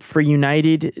in for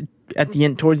United at the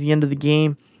end, towards the end of the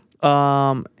game,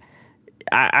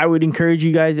 I would encourage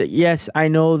you guys that, yes, I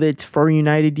know that for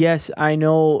United, yes, I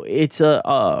know it's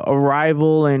a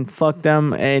rival and fuck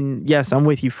them, and yes, I'm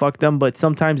with you, fuck them, but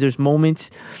sometimes there's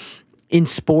moments in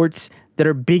sports that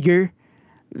are bigger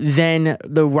than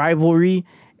the rivalry,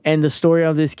 and the story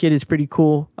of this kid is pretty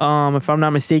cool. If I'm not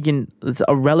mistaken, it's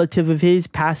a relative of his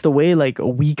passed away like a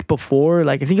week before,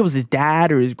 like I think it was his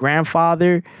dad or his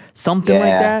grandfather, something like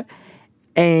that,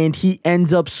 and he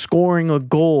ends up scoring a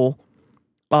goal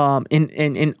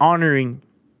in honoring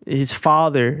his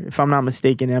father, if I'm not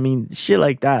mistaken. I mean, shit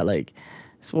like that. Like,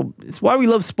 it's why we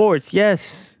love sports.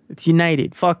 Yes, it's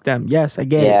United. Fuck them. Yes, I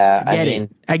get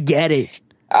it. I get it.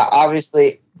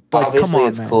 Obviously, but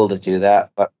it's man. Cool to do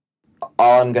that. But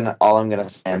all I'm gonna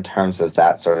say in terms of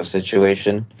that sort of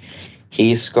situation,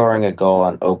 he's scoring a goal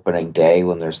on opening day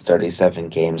when there's 37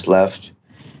 games left.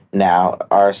 Now,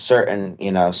 our certain,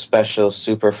 special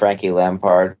super Frankie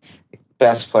Lampard,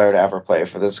 best player to ever play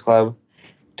for this club,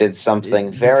 did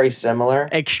something very similar,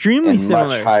 extremely similar,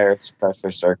 much higher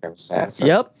pressure circumstances.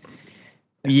 Yep.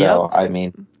 So I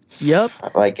mean,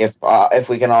 like if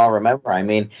we can all remember, I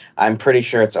mean, I'm pretty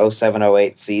sure it's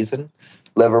 07-08 season,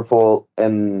 Liverpool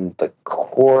in the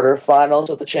quarterfinals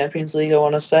of the Champions League, I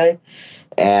want to say,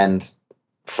 and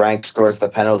Frank scores the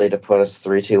penalty to put us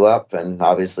 3-2 up, and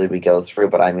obviously we go through.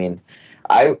 But I mean,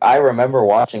 I remember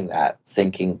watching that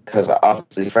thinking, because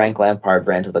obviously Frank Lampard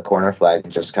ran to the corner flag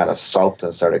and just kind of sulked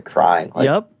and started crying. Like,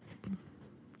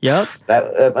 Yep.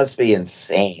 That must be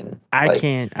insane. I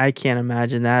can't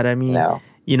imagine that. I mean,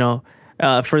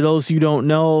 for those who don't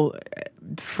know,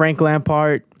 Frank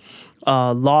Lampard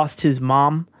lost his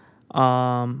mom.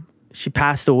 She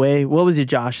passed away. What was it,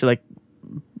 Josh? Like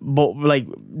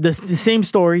the same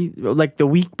story, like the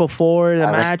week before the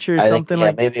match or something,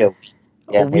 like maybe a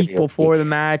week before the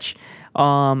match.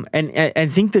 And I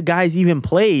think the guys even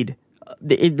played.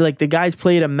 The guys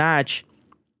played a match,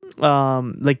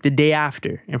 like the day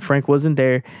after, and Frank wasn't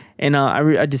there. And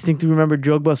I distinctly remember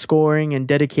Drogba scoring and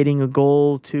dedicating a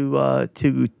goal to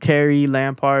Terry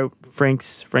Lampard,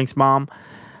 Frank's mom.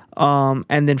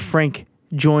 And then Frank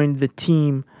joined the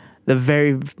team the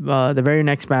very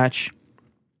next match,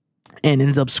 and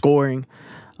ends up scoring,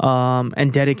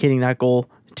 and dedicating that goal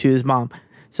to his mom.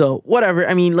 So whatever.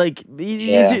 I mean, like,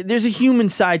 there's a human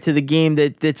side to the game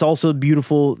that's also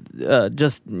beautiful.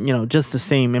 Just the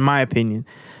same, in my opinion.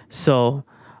 So,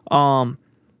 all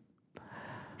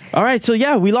right. So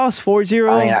yeah, we lost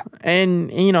 4-0, and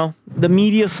the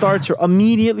media starts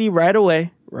immediately right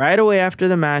away after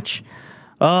the match.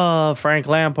 Oh, Frank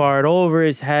Lampard over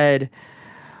his head.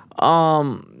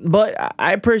 But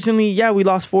I personally, we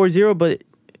lost 4-0, but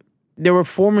there were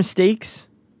 4 mistakes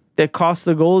that cost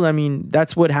the goal. I mean,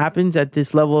 that's what happens at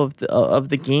this level of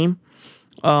the game.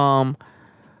 4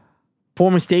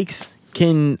 mistakes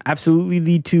can absolutely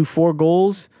lead to 4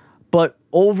 goals, but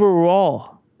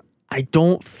overall, I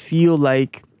don't feel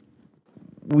like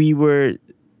we were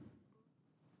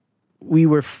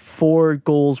 4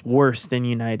 goals worse than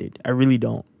United. I really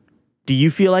don't. Do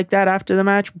you feel like that after the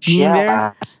match being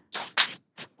there?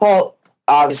 Well,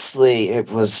 obviously it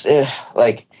was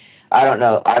like, I don't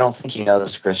know. I don't think you know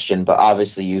this, Christian, but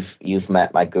obviously you've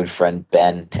met my good friend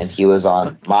Ben, and he was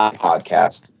on my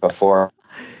podcast before.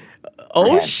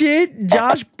 Oh shit!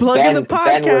 Josh plugging the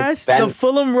podcast, the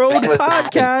Fulham Road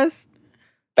podcast.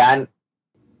 Ban.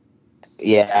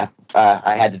 Yeah,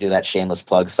 I had to do that shameless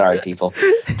plug. Sorry, people.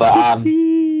 But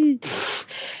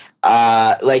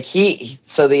like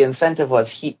so the incentive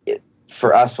was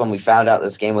for us when we found out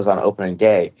this game was on opening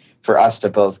day for us to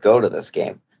both go to this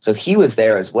game. So he was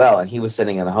there as well, and he was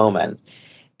sitting in the home end.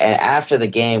 And after the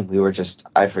game, we were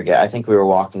I forget, I think we were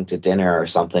walking to dinner or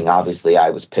something. Obviously,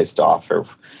 I was pissed off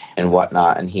and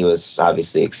whatnot, and he was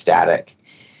obviously ecstatic.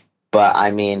 But I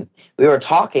mean, we were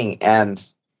talking, and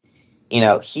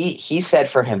he said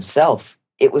for himself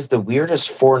it was the weirdest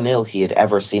 4-0 he had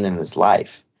ever seen in his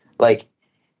life. Like,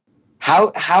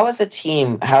 how as a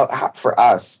team, how for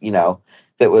us,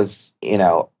 that was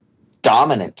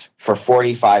dominant for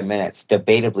 45 minutes,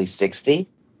 debatably 60,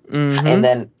 and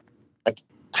then like,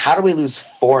 how do we lose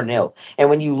 4-0? And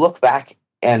when you look back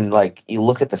and like you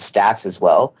look at the stats as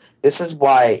well, this is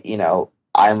why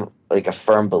I'm like a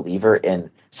firm believer in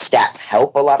stats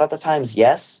help a lot of the times,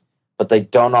 yes, but they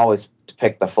don't always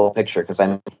depict the full picture, because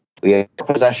we have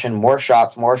possession, more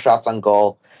shots on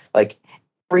goal. Like,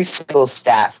 every single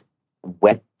stat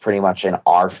went pretty much in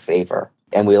our favor,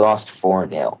 and we lost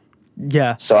 4-0.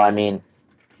 Yeah. So I mean,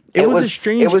 it was a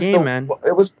strange game, man.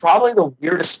 It was probably the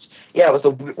weirdest. Yeah, it was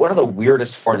one of the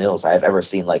weirdest 4-0s I've ever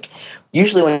seen. Like,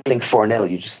 usually when you think 4-0,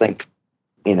 you just think,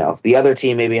 the other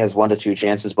team maybe has 1 to 2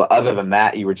 chances, but other than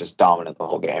that, you were just dominant the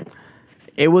whole game.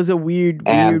 It was a weird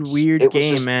game,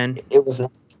 just, man. It was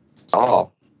not at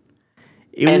all.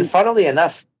 And funnily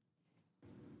enough,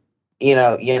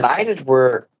 United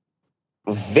were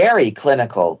very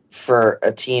clinical for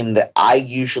a team that I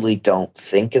usually don't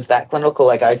think is that clinical.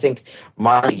 Like, I think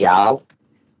Martial,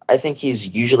 I think he's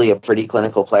usually a pretty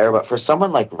clinical player, but for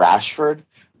someone like Rashford,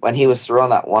 when he was throwing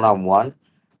that one-on-one,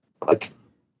 like,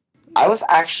 I was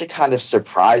actually kind of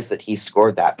surprised that he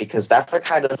scored that, because that's the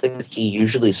kind of thing that he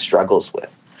usually struggles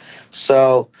with.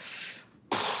 So,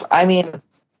 I mean,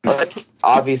 like,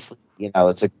 obviously,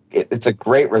 it's a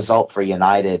great result for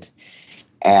United,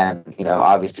 and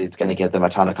obviously it's going to give them a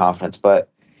ton of confidence. But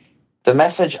the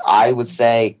message I would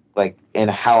say, like, in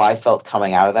how I felt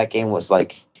coming out of that game was,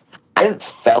 like, I didn't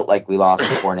felt like we lost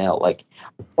 4-0. Like,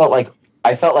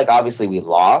 I felt like obviously we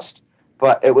lost,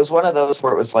 but it was one of those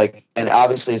where it was like, and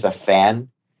obviously as a fan,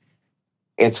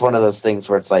 it's one of those things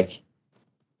where it's like,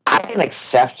 I can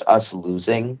accept us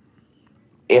losing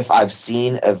if I've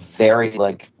seen a very,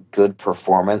 like, good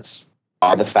performance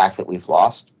on the fact that we've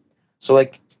lost. So,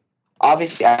 like,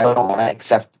 obviously I don't want to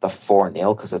accept the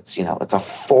 4-0 because it's, it's a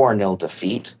 4-0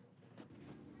 defeat.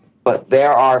 But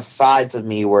there are sides of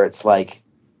me where it's like,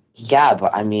 yeah,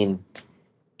 but I mean,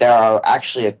 there are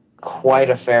actually quite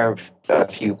a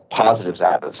few positives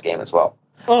out of this game as well.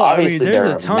 Oh, obviously,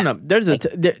 there's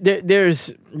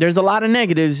a lot of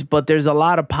negatives, but there's a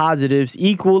lot of positives,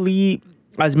 equally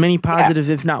as many positives,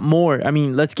 if not more. I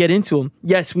mean, let's get into them.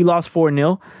 Yes, we lost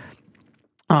 4-0.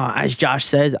 As Josh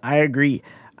says, I agree.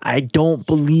 I don't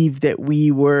believe that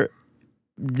we were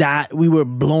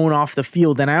blown off the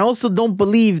field, and I also don't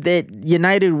believe that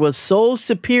United was so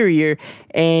superior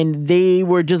and they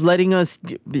were just letting us,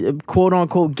 quote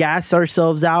unquote, gas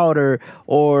ourselves out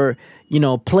or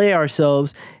play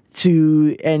ourselves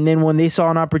and then when they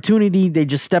saw an opportunity, they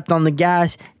just stepped on the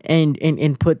gas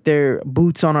and put their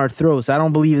boots on our throats. I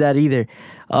don't believe that either.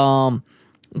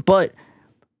 But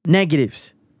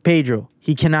negatives. Pedro,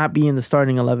 he cannot be in the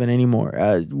starting 11 anymore.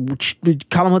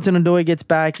 Callum Hudson-Odoi gets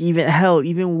back.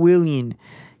 Even Willian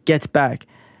gets back.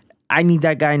 I need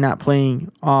that guy not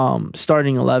playing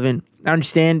starting 11. I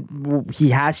understand he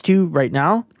has to right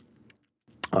now.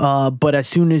 But as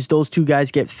soon as those two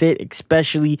guys get fit,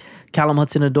 especially Callum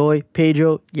Hudson-Odoi,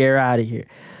 Pedro, you're out of here.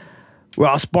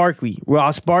 Ross Barkley,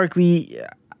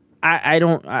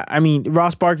 I mean,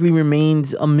 Ross Barkley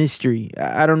remains a mystery.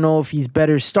 I don't know if he's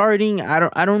better starting.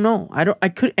 I don't know. I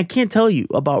can't tell you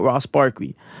about Ross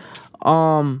Barkley.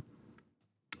 Aspie,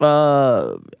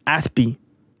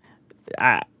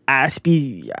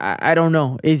 I don't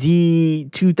know. Is he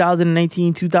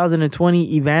 2019,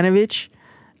 2020 Ivanovic?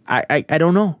 I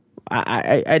don't know.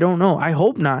 I don't know. I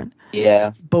hope not.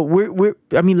 Yeah. But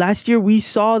last year we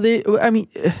saw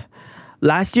that.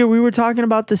 Last year we were talking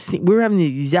about we were having the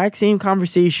exact same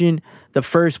conversation the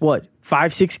first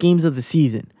 5-6 games of the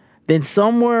season. Then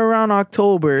somewhere around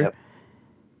October,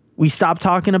 we stopped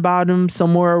talking about him.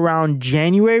 Somewhere around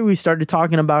January, we started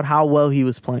talking about how well he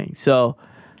was playing. So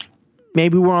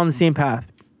maybe we're on the same path.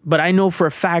 But I know for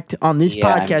a fact on this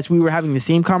podcast, we were having the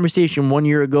same conversation 1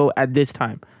 year ago at this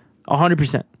time.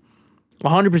 100%.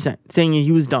 100%. Saying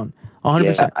he was done.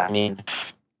 100%. Yeah, I mean,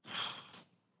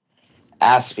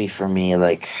 Aspie for me,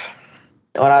 like,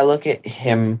 when I look at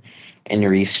him and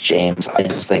Reece James, I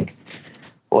just think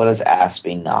What is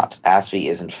Aspie not? Aspie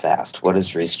isn't fast. What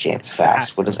is Reece James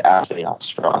fast? What is Aspie not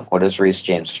strong? What is Reece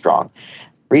James strong?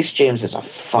 Reece James is a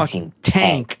fucking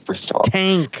tank, first of all.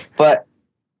 Tank. But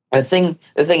the thing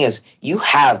is, you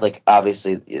have, like,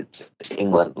 obviously it's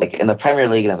England, like in the Premier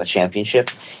League and in the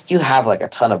Championship, you have like a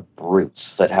ton of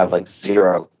brutes that have like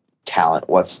zero talent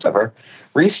whatsoever.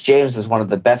 Reece James is one of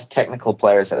the best technical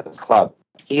players at this club.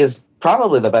 He is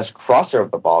probably the best crosser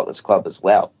of the ball at this club as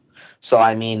well. So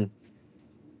I mean,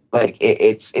 like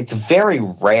it's very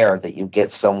rare that you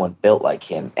get someone built like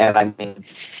him. And I mean,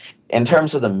 in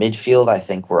terms of the midfield, I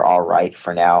think we're all right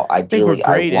for now. Ideally,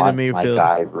 I want my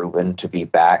guy Ruben to be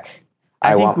back.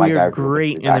 I want my guy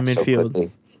Ruben to be back so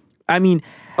quickly. I mean,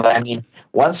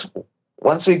 once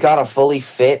we got a fully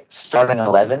fit starting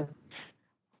 11,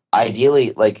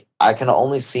 ideally, like I can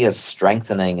only see us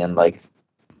strengthening in like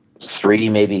 3,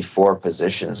 maybe 4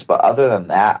 positions. But other than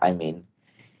that, I mean,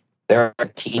 there's a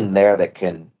team there that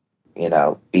can,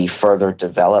 be further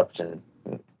developed and,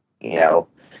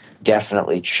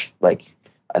 definitely like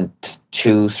in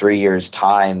 2-3 years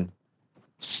time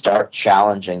start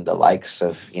challenging the likes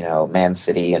of Man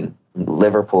City and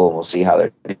Liverpool, and we'll see how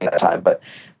they're doing at that time. But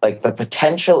like the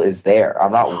potential is there.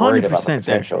 I'm not worried about the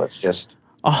potential. There. It's just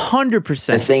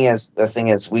 100%. The thing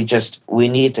is we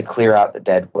need to clear out the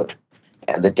deadwood,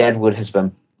 and the deadwood has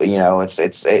been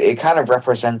it kind of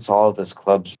represents all of this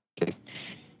club's,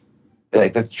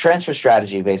 like the transfer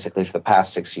strategy basically for the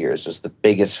past 6 years is the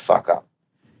biggest fuck up.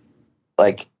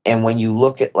 Like, and when you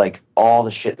look at like all the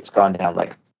shit that's gone down,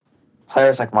 like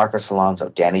players like Marcos Alonso,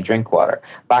 Danny Drinkwater,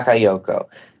 Bakayoko,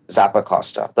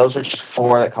 Zappacosta, those are just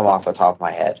 4 that come off the top of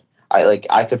my head.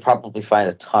 I could probably find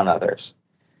a ton others.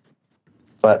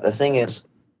 But the thing is,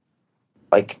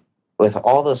 like with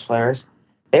all those players,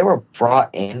 they were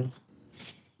brought in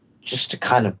just to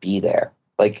kind of be there.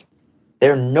 Like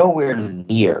they're nowhere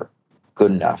near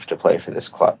good enough to play for this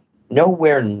club.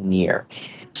 Nowhere near.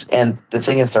 And the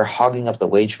thing is, they're hogging up the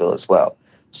wage bill as well.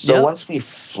 So once we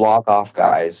flog off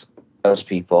guys, those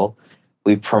people,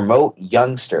 we promote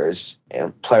youngsters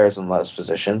and players in those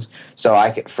positions. So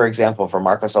for example, for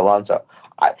Marcos Alonso,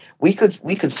 we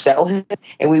could sell him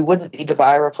and we wouldn't need to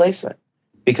buy a replacement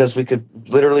because we could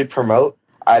literally promote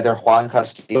either Juan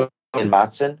Castillo and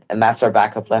Maatsen, and that's our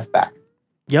backup left back.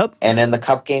 Yep. And in the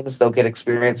cup games, they'll get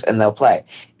experience and they'll play.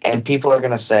 And people are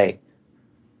going to say,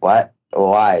 what?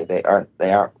 Why? They aren't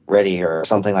ready or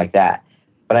something like that.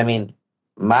 But I mean,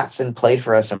 Maatsen played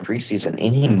for us in preseason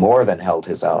and he more than held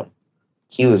his own.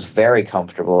 He was very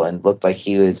comfortable and looked like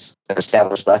he was an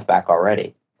established left back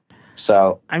already.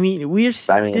 So I mean, we're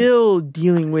still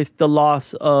dealing with the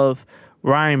loss of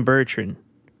Ryan Bertrand.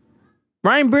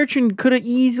 Ryan Bertrand could have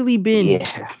easily been.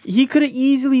 Yeah. He could have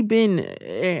easily been,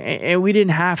 and we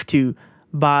didn't have to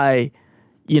buy,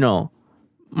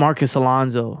 Marcos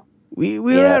Alonso.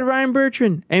 We had Ryan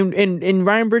Bertrand, and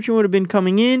Ryan Bertrand would have been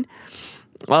coming in.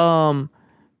 He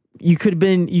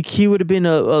would have been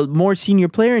a more senior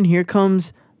player, and here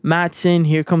comes Maatsen,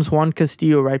 here comes Juan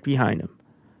Castillo right behind him.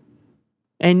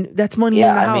 And that's money in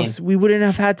the house. We wouldn't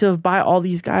have had to buy all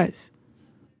these guys.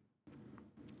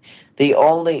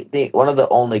 One of the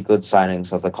only good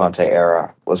signings of the Conte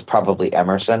era was probably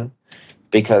Emerson,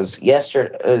 because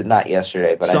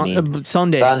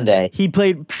Sunday he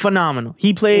played phenomenal.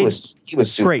 He was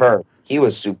superb. Great. He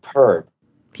was superb.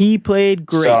 He played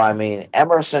great. So I mean,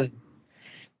 Emerson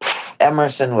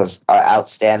was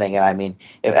outstanding, and I mean,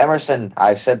 if Emerson,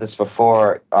 I've said this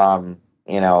before,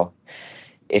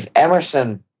 if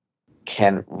Emerson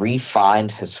can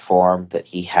re-find his form that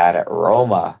he had at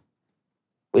Roma,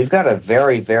 we've got a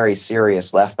very, very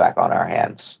serious left back on our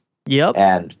hands. Yep.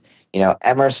 And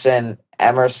Emerson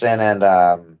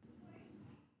and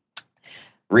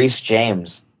Reece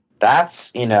James.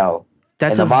 That's in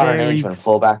the modern age when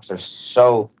fullbacks are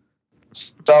so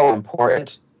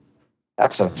important.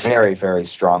 That's a very, very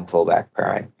strong fullback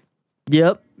pairing.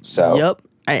 Yep. So. Yep.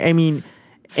 I mean,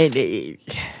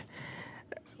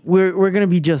 we're gonna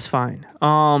be just fine.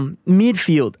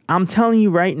 Midfield, I'm telling you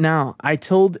right now.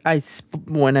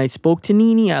 When I spoke to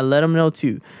Nini, I let him know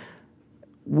too.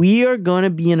 We are gonna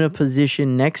be in a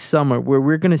position next summer where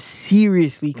we're gonna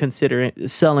seriously consider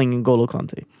selling N'Golo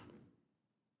Kante.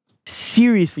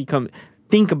 Seriously,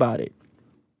 think about it.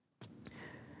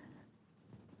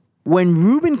 When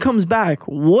Ruben comes back,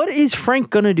 what is Frank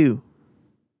gonna do?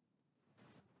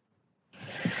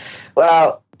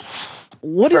 Well.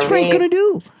 What is Frank going to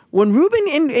do? When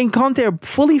Ruben and Conte are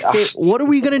fully fit, what are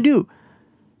we going to do?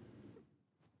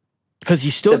 Because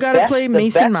you still got to play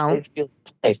Mason Mount.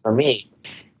 For me,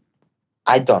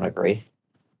 I don't agree.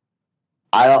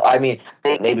 I mean, I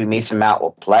think maybe Mason Mount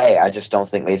will play. I just don't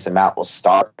think Mason Mount will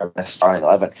start our best starting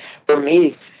 11. For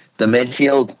me, the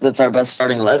midfield that's our best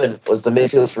starting 11 was the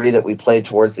midfield three that we played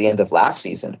towards the end of last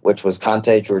season, which was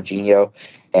Conte, Jorginho,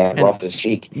 and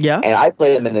Loftus-Cheek. Yeah. And I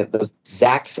played them in those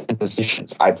exact same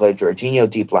positions. I played Jorginho,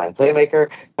 deep line playmaker,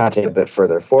 Conte a bit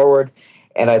further forward,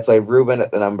 and I played Ruben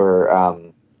at the number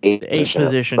 8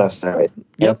 position. Left side.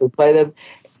 Yep. And we played him,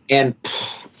 and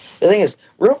the thing is,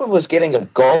 Ruben was getting a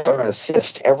goal or an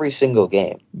assist every single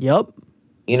game. Yep.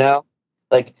 You know?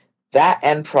 Like, that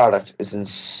end product is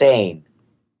insane.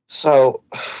 So,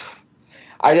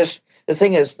 the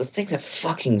thing that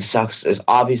fucking sucks is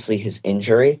obviously his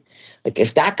injury. Like,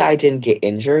 if that guy didn't get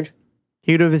injured,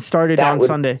 he would have started on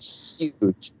Sunday.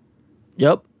 Huge.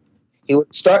 Yep. He would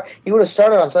have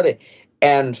started on Sunday.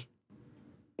 And,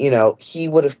 he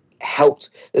would have helped.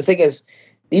 The thing is,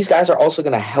 these guys are also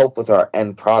going to help with our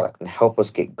end product and help us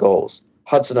get goals.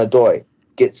 Hudson-Odoi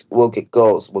will get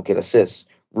goals, will get assists.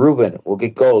 Ruben will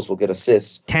get goals, will get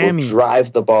assists. Tammy will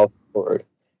drive the ball forward.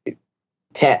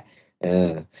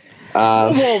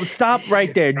 Whoa, stop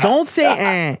right there. Don't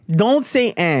say Don't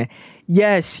say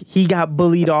Yes, he got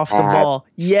bullied off the ball.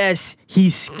 Yes,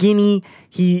 he's skinny.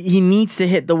 He needs to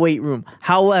hit the weight room.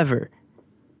 However,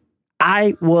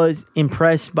 I was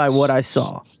impressed by what I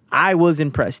saw. I was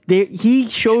impressed. He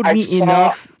showed me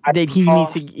enough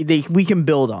that we can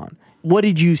build on. What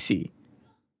did you see?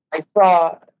 I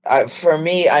saw, for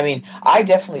me, I mean, I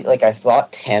definitely, I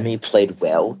thought Tammy played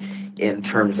well in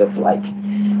terms of,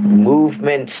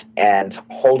 movement and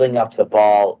holding up the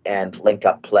ball and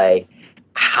link-up play.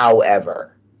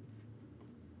 However,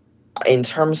 in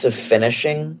terms of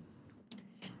finishing,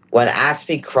 when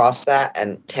Aspie crossed that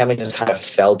and Tammy just kind of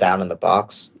fell down in the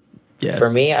box, for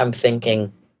me, I'm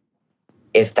thinking,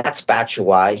 if that's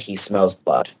Batshuayi, he smells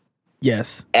blood.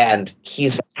 Yes. And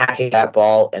he's attacking that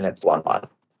ball, and it's 1-1.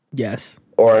 Yes.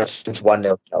 Or it's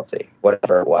 1-0 Chelsea,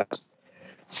 whatever it was.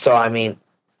 So, I mean,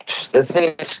 the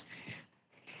thing is,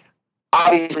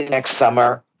 obviously next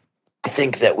summer, I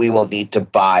think that we will need to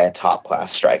buy a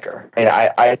top-class striker. And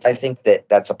I think that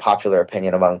that's a popular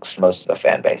opinion amongst most of the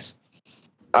fan base.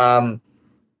 But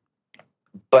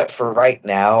for right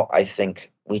now, I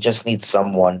think we just need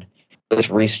someone with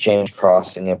Reece James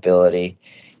crossing ability,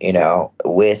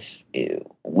 with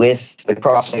the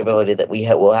crossing ability that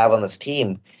will have on this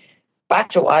team.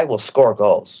 Batshuayi will score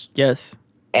goals. Yes.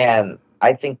 And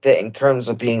I think that in terms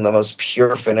of being the most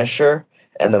pure finisher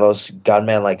and the most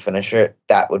gunman-like finisher,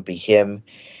 that would be him.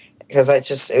 Because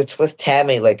it's with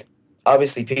Tammy,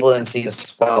 obviously people didn't see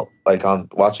this well, on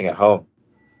watching at home.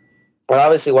 But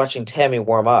obviously watching Tammy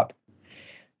warm up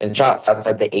and shots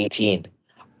outside the 18,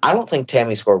 I don't think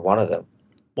Tammy scored one of them.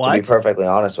 What? To be perfectly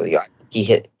honest with you. I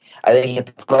think he hit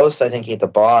the post, I think he hit the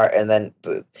bar, and then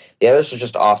the others were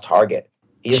just off target.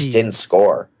 He just didn't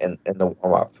score in the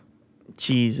warm-up.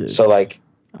 Jesus. So,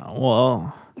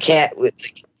 well, can't.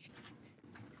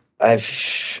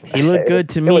 He looked good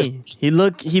to me. He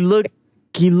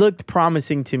looked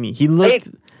promising to me. He looked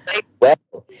well.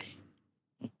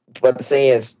 But the thing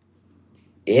is,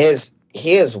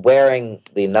 he is wearing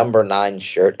the number 9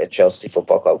 shirt at Chelsea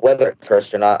Football Club. Whether it's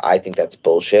cursed or not, I think that's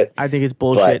bullshit. I think it's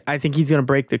bullshit. I think he's gonna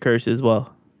break the curse as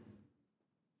well.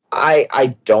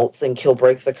 I don't think he'll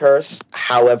break the curse.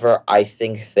 However, I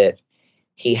think that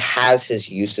he has his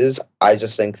uses. I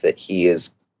just think that he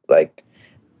is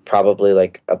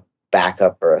probably a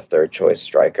backup or a third choice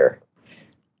striker.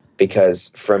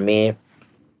 Because for me,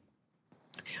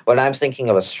 when I'm thinking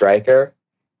of a striker,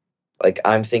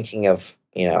 I'm thinking of,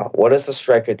 what does the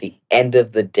striker at the end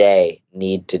of the day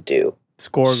need to do?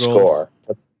 Score goals. Score.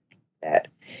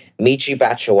 Michy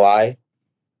Batshuayi,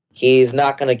 he's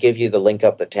not going to give you the link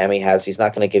up that Tammy has. He's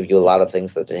not going to give you a lot of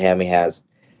things that Tammy has.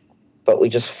 But we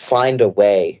just find a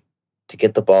way to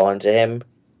get the ball into him,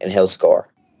 and he'll score.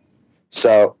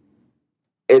 So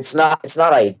it's not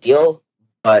ideal,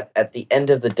 but at the end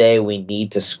of the day, we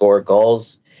need to score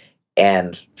goals.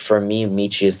 And for me,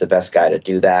 Michy is the best guy to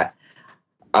do that.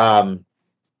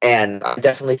 And I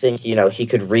definitely think, he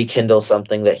could rekindle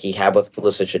something that he had with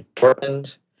Pulisic at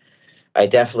Dortmund. I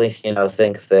definitely,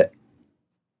 think that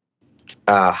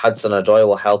Hudson-Odoi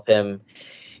will help him.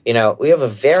 We have a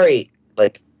very,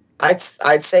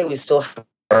 I'd say we still have a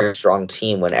very strong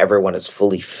team when everyone is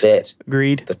fully fit.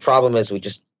 Agreed. The problem is we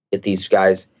just get these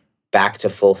guys back to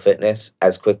full fitness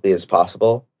as quickly as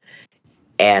possible.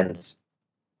 And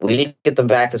we need to get them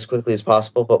back as quickly as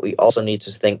possible, but we also need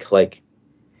to think,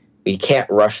 we can't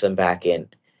rush them back in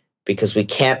because we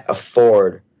can't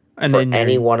afford for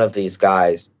any one of these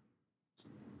guys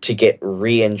to get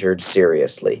re-injured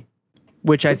seriously.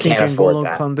 Which I think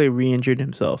N'Golo Kanté re-injured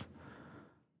himself.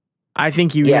 I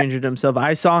think he re-injured himself.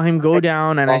 I saw him go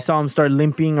down, and I saw him start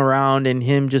limping around, and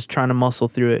him just trying to muscle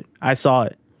through it. I saw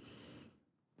it.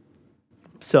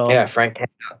 So yeah, Frank,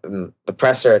 the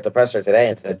presser today,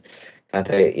 and said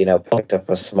Conte, picked up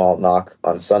a small knock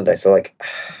on Sunday. So like,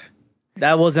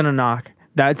 that wasn't a knock.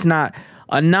 That's not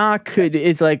a knock.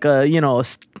 It's like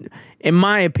in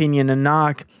my opinion, a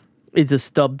knock is a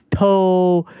stubbed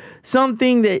toe,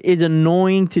 something that is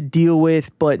annoying to deal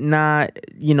with, but not,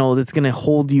 that's going to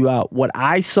hold you out. What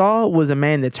I saw was a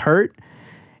man that's hurt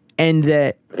and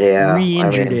that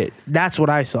re-injured it. That's what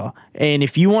I saw. And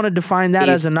if you want to define that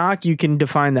as a knock, you can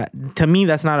define that. To me,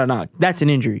 that's not a knock. That's an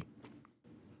injury.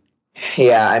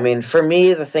 Yeah, I mean, for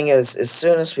me, the thing is, as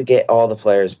soon as we get all the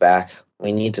players back,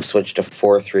 we need to switch to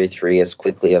 4-3-3 as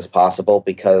quickly as possible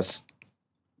because,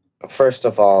 first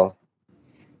of all,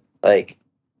 like,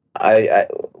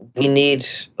 we need,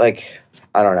 like,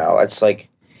 I don't know. It's like,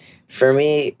 for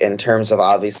me, in terms of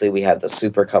obviously we have the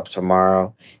Super Cup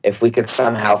tomorrow. If we could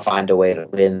somehow find a way to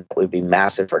win, it would be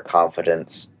massive for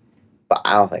confidence. But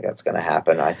I don't think that's going to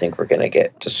happen. I think we're going to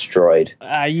get destroyed.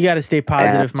 You got to stay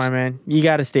positive, my man. You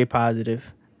got to stay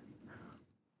positive.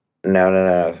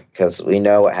 No. Because we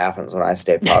know what happens when I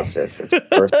stay positive. It's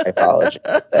reverse psychology.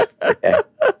 Okay.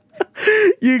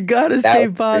 You got to stay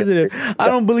positive. I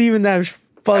don't believe in that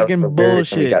fucking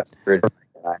bullshit. We got screwed from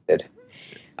United.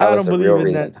 I don't believe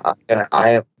in that.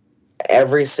 I am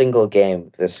every single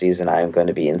game this season. I am going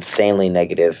to be insanely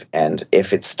negative, and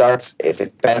if it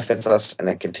benefits us and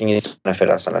it continues to benefit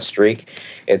us on a streak,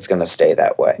 it's going to stay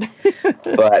that way.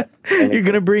 But you're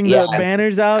going to bring the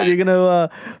banners out. You're going to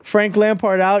Frank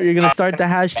Lampard out. You're going to start the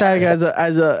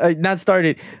hashtag not start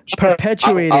it,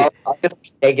 perpetuate it. I'll get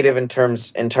negative in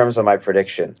terms of my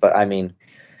predictions, but I mean,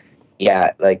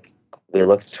 yeah, like we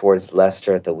look towards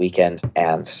Leicester at the weekend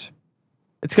and.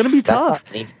 It's going to be tough.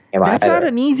 That's not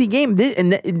an easy game.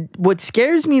 What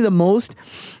scares me the most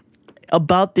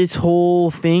about this whole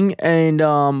thing, and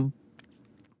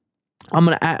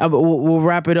we'll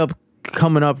wrap it up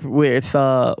coming up with,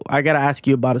 I got to ask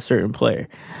you about a certain player.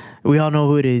 We all know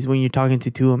who it is when you're talking to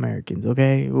two Americans,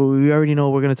 okay? We already know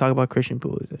we're going to talk about Christian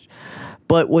Pulisic.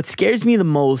 But what scares me the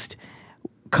most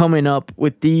coming up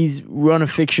with these run of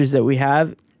fixtures that we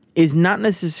have is not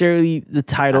necessarily the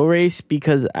title race,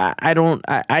 because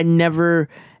I never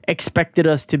expected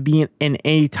us to be in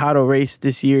any title race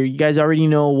this year. You guys already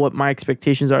know what my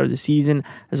expectations are this season.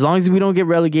 As long as we don't get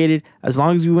relegated, as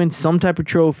long as we win some type of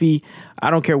trophy, I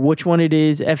don't care which one it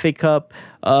is, FA Cup,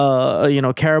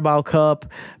 Carabao Cup,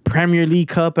 Premier League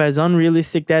Cup, as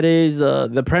unrealistic that is,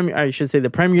 the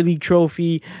Premier League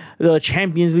trophy, the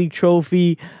Champions League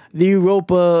trophy, the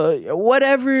Europa,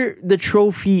 whatever the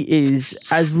trophy is,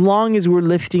 as long as we're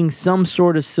lifting some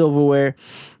sort of silverware,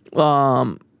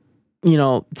 some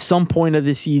point of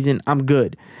the season, I'm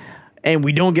good. And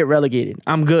we don't get relegated,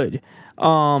 I'm good.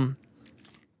 What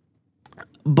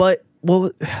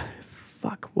was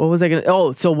I going to...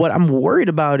 Oh, so what I'm worried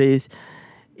about is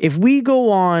if we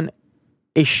go on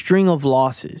a string of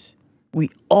losses, we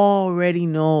already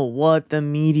know what the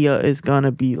media is going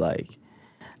to be like.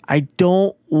 I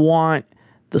don't want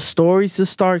the stories to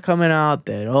start coming out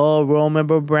that, Roman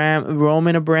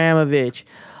Abramovich,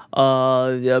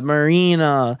 the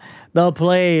Marina, the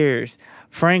players,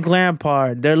 Frank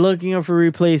Lampard, they're looking for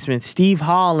replacements. Steve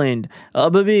Holland, I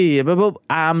don't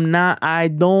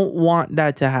want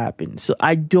that to happen.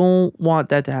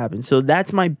 So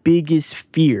that's my biggest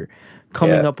fear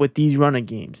coming up with these running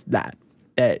games. That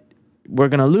we're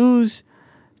gonna lose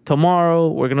tomorrow.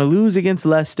 We're gonna lose against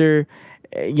Leicester.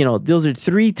 Those are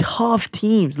three tough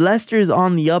teams. Leicester is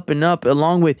on the up and up,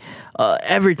 along with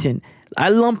Everton. I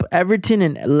lump Everton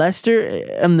and Leicester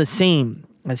in the same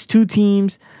as two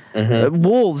teams. Mm-hmm.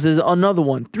 Wolves is another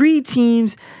one. Three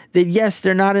teams that, yes,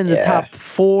 they're not in the top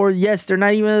four. Yes, they're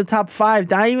not even in the top five.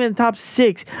 Not even in the top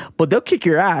six. But they'll kick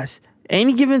your ass.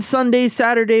 Any given Sunday,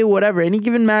 Saturday, whatever, any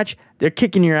given match, they're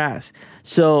kicking your ass.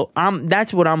 So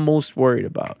that's what I'm most worried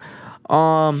about.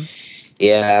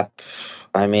 Yeah.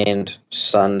 I mean,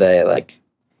 Sunday,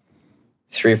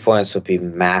 3 points would be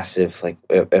massive.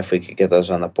 If we could get those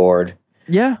on the board.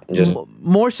 Yeah, just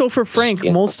more so for Frank,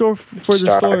 more so for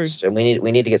the story. And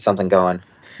we need to get something going.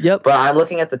 Yep. But I'm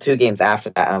looking at the two games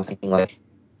after that, and I'm thinking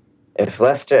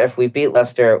if we beat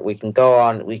Leicester, we can go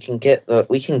on. We can get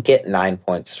 9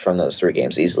 points from those three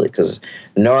games easily. Because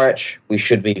Norwich, we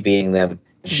should be beating them.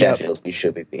 Sheffield, we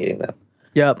should be beating them.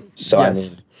 Yep. So yes. I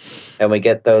mean. And we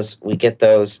get those,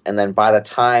 and then by the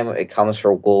time it comes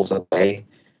for Wolves away,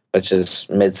 which is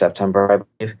mid-September, I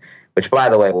believe, which, by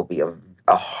the way, will be a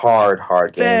hard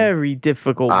game. Very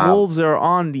difficult. Wolves are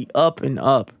on the up and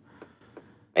up.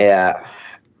 Yeah.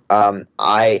 I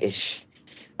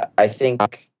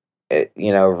think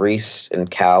Reese and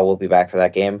Cal will be back for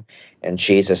that game, and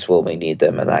Jesus will need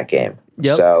them in that game.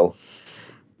 Yep. So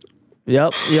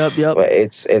Yep. but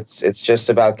it's just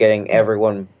about getting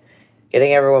everyone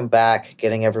back,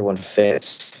 getting everyone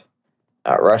fit,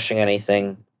 not rushing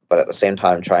anything, but at the same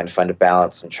time trying to find a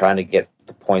balance and trying to get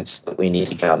the points that we need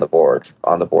to get on the board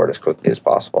as quickly as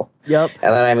possible. Yep.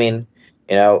 And then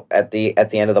at the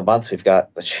end of the month we've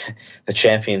got the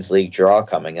Champions League draw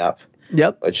coming up.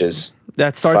 Yep. Which is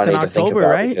that starts in October,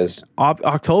 right? Because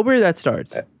October that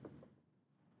starts.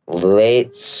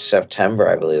 Late September,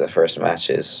 I believe the first match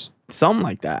is. Something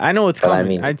like that. I know it's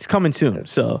coming. It's coming soon.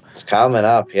 It's coming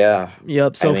up, yeah.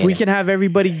 Yep. So if we can have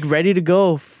everybody ready to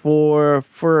go for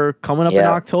coming up in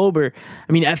October,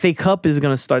 I mean, FA Cup is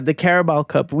gonna start. The Carabao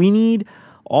Cup. We need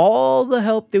all the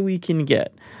help that we can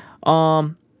get.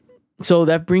 So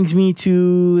that brings me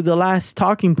to the last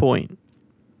talking point.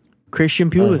 Christian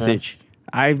Pulisic.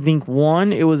 I think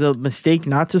 1, it was a mistake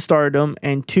not to start him,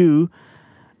 and 2,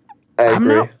 I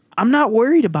agree. I'm not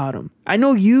worried about him. I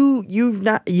know you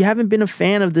haven't been a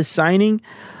fan of this signing,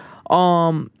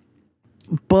 but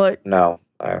no,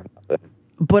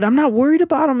 but I'm not worried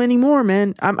about him anymore,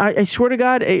 man. I swear to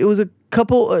God, it was a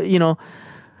couple, during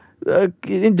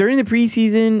the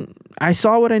preseason, I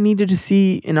saw what I needed to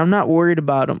see, and I'm not worried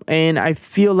about him. And I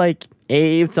feel like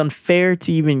it's unfair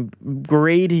to even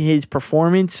grade his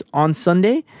performance on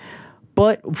Sunday,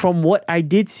 but from what I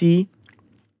did see,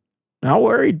 not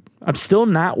worried. I'm still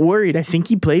not worried. I think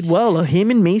he played well. Him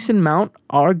and Mason Mount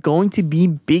are going to be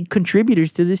big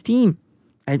contributors to this team.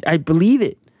 I believe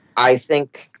it. I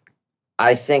think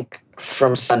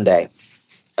from Sunday,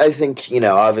 I think,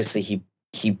 obviously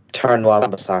he turned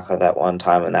Wan-Bissaka that one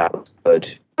time, and that was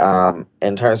good.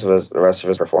 In terms of the rest of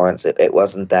his performance, it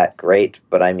wasn't that great,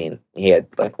 but I mean, he had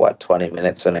 20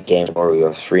 minutes in a game where we were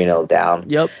 3-0 down.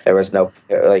 Yep. There was no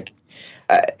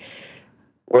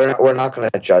we're not going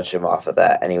to judge him off of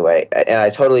that anyway. And I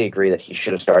totally agree that he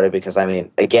should have started, because I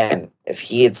mean, again, if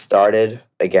he had started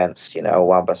against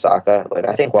Wan-Bissaka,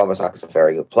 I think Wan-Bissaka's a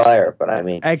very good player, but I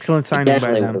mean, excellent signing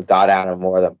definitely would have got out of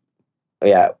more than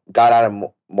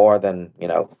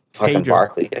fucking Pedro.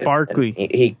 Barkley did. Barkley.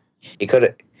 He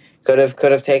could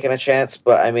have taken a chance,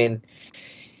 but I mean,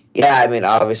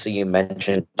 obviously you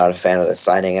mentioned not a fan of the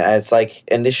signing, and it's like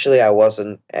initially I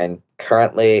wasn't, and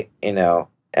currently,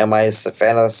 am I a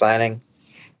fan of the signing?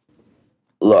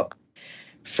 Look,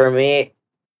 for me,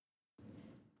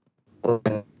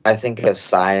 when I think of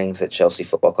signings at Chelsea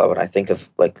Football Club, and I think of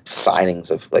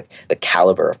signings of the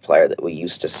caliber of player that we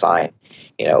used to sign.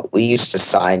 We used to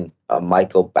sign a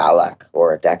Michael Ballack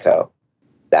or a Deco,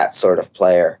 that sort of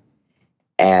player.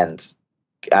 And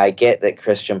I get that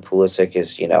Christian Pulisic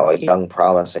is, a young,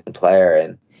 promising player,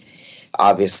 and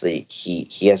obviously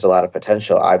he has a lot of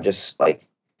potential. I'm just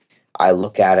I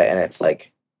look at it and it's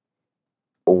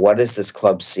what is this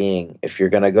club seeing? If you're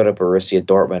going to go to Borussia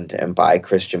Dortmund and buy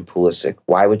Christian Pulisic,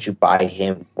 why would you buy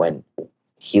him when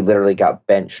he literally got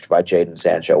benched by Jadon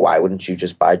Sancho? Why wouldn't you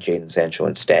just buy Jadon Sancho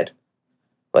instead?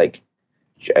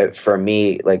 For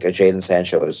me, a Jadon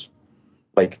Sancho is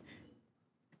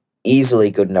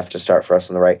easily good enough to start for us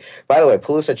on the right. By the way,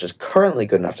 Pulisic is currently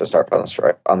good enough to start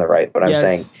on the right, but I'm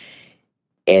saying,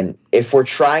 and if we're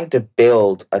trying to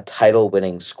build a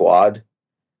title-winning squad,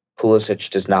 Pulisic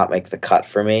does not make the cut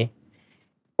for me,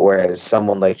 whereas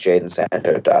someone like Jadon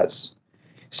Sancho does.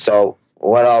 So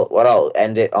what I'll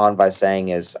end it on by saying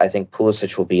is I think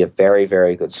Pulisic will be a very,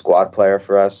 very good squad player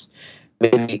for us.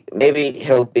 Maybe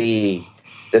he'll be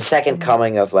the second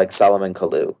coming of Solomon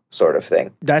Kalou sort of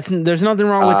thing. There's nothing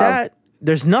wrong with that.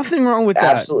 There's nothing wrong with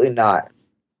that. Absolutely not.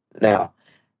 No.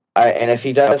 And if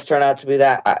he does turn out to be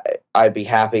that, I'd be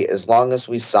happy as long as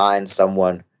we sign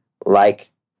someone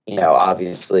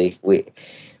obviously we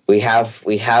have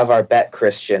our bet,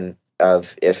 Christian,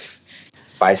 of if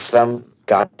by some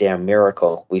goddamn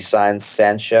miracle we sign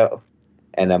Sancho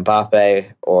and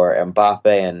Mbappe, or Mbappe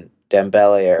and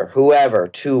Dembele, or whoever,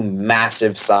 2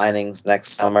 massive signings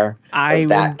next summer. I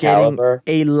am getting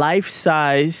a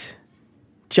life-size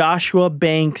Joshua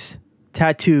Banks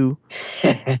tattoo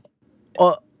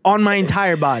on my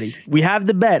entire body. We have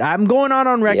the bet. I'm going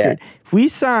on record. Yeah. If we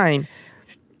sign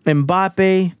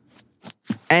Mbappe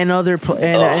and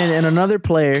another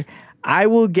player, I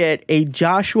will get a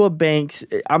Joshua Banks.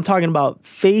 I'm talking about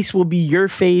face will be your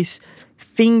face,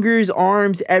 fingers,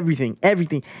 arms, everything.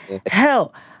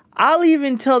 Hell, I'll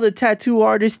even tell the tattoo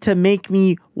artist to make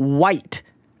me white.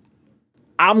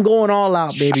 I'm going all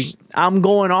out, baby. I'm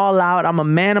going all out. I'm a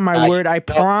man of my word. I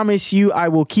promise you I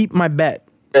will keep my bet.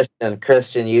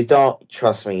 Christian, you don't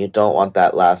trust me. You don't want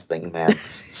that last thing, man.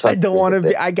 I don't want to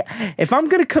be. If I'm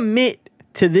gonna commit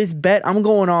to this bet, I'm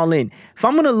going all in. If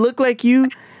I'm gonna look like you,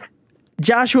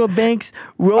 Joshua Banks,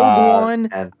 Rogue One,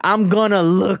 man. I'm gonna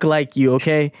look like you.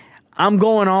 Okay, I'm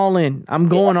going all in. I'm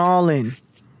going all in.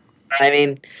 I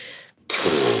mean,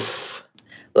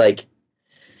 like,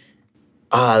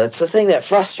 that's the thing that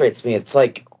frustrates me. It's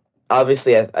like,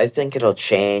 obviously, I think it'll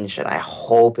change, and I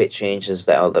hope it changes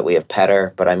now that we have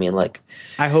Petter. But I mean, like,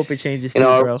 I hope it changes too, you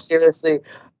know, bro.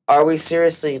 are we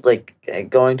seriously like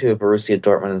going to Borussia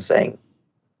Dortmund and saying,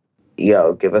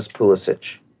 "Yo, give us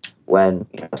Pulisic," when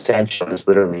Sancho is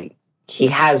literally he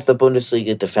has the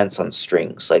Bundesliga defense on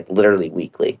strings, like literally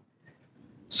weekly.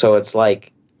 So it's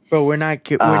like, Bro, we're not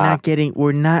getting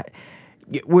him.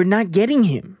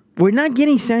 We're not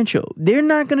getting Sancho. They're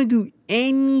not gonna do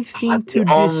anything to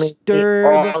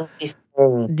disturb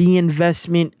the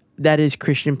investment that is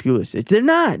Christian Pulisic.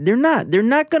 They're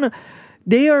not gonna.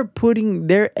 They are putting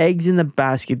their eggs in the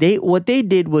basket. What they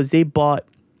did was they bought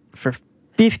for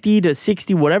 50 to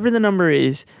 60, whatever the number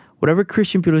is, whatever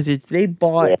Christian Pulisic. They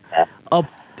bought up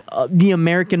the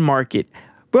American market.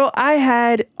 Bro, I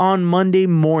had on Monday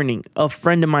morning a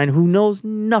friend of mine who knows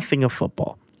nothing of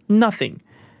football, nothing,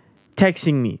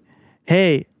 texting me,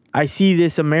 "Hey, I see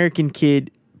this American kid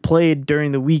played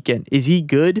during the weekend. Is he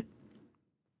good?"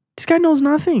 This guy knows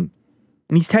nothing.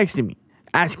 And he's texting me,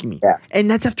 asking me. Yeah.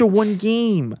 And that's after one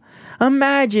game.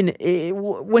 Imagine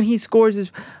when he scores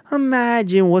this.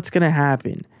 Imagine what's going to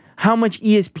happen. How much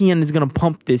ESPN is going to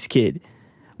pump this kid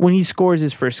when he scores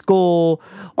his first goal,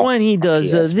 when he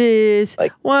does this,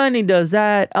 when he does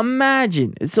that.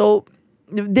 Imagine. So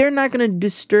they're not going to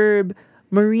disturb.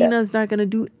 Marina's not going to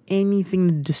do anything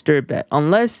to disturb that.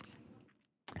 Unless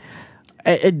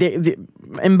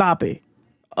Mbappe,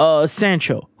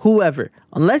 Sancho, whoever.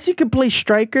 Unless you can play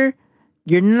striker,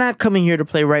 you're not coming here to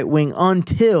play right wing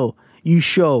until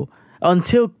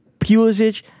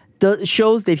Pulisic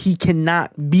shows that he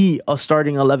cannot be a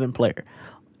starting 11 player.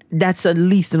 That's at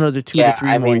least another 2 to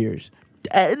 3 more years.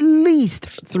 At least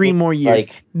 3 more years,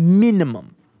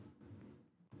 minimum.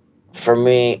 For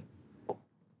me,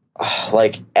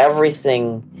 like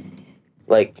everything,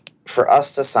 like for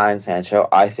us to sign Sancho,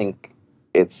 I think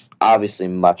it's obviously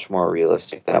much more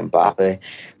realistic than Mbappe.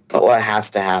 But what has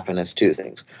to happen is 2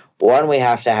 things. 1, we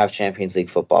have to have Champions League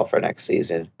football for next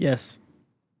season. Yes.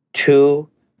 2,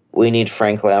 we need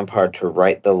Frank Lampard to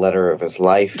write the letter of his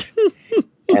life.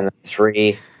 And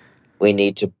 3, we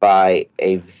need to buy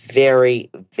a very,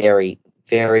 very,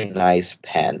 very nice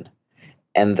pen.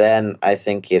 And then I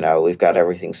think, we've got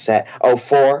everything set. Oh,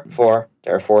 4.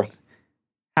 There are 4.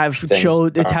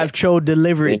 Have Cho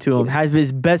deliver it to him. Have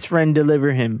his best friend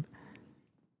deliver him.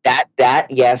 That,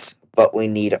 yes. But we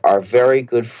need our very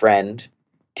good friend,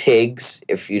 Tiggs.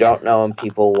 If you don't know him,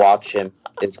 people watch him.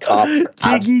 His comp.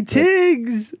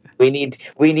 Tiggs. We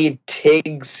need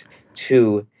Tiggs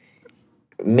to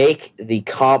make the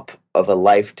comp of a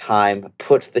lifetime,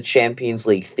 put the Champions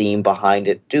League theme behind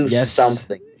it, do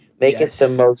something. Make it the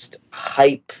most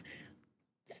hype,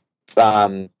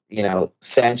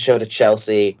 Sancho to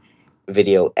Chelsea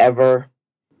video ever.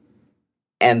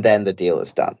 And then the deal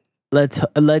is done. Let's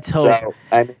hope.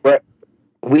 So,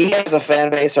 we as a fan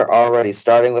base are already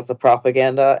starting with the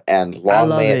propaganda, and long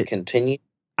may it continue.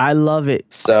 I love it.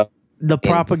 So the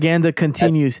propaganda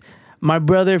continues. My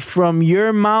brother, from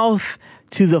your mouth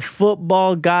to the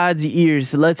football god's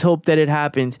ears. Let's hope that it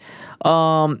happens.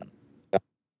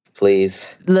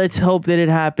 Please. Let's hope that it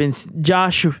happens.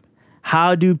 Josh,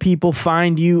 how do people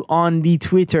find you on the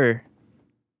Twitter?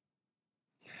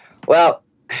 Well,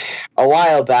 a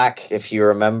while back, if you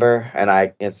remember,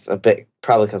 and it's a bit,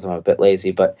 probably because I'm a bit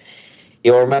lazy, but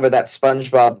you'll remember that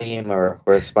SpongeBob meme where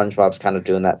SpongeBob's kind of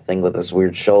doing that thing with his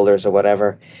weird shoulders or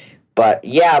whatever. But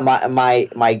yeah,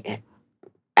 my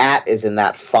 @ is in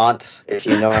that font, if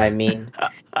you know what I mean.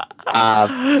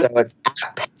 So it's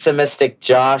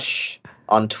 @PessimisticJosh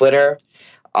on Twitter.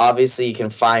 Obviously, you can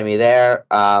find me there.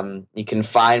 You can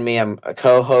find me. I'm a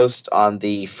co-host on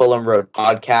the Fulham Road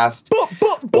podcast,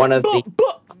 one of the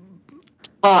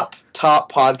top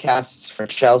podcasts for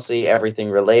Chelsea, everything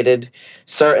related.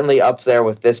 Certainly up there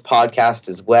with this podcast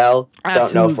as well.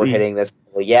 Absolutely. Don't know if we're hitting this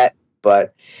level yet,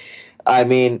 but I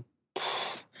mean,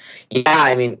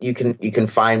 you can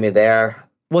find me there.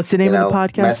 What's the name of the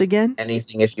podcast again?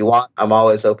 Anything if you want. I'm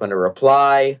always open to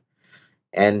reply.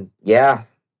 And yeah.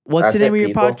 What's the name of your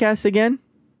podcast again?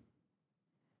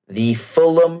 The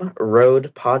Fulham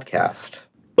Road Podcast.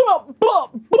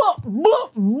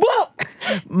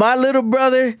 My little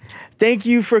brother, thank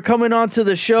you for coming on to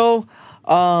the show.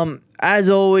 As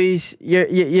always,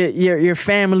 your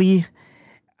family.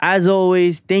 as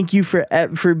always, thank you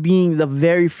for being the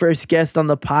very first guest on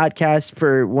the podcast.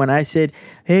 For when I said,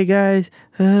 "Hey guys,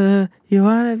 you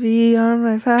want to be on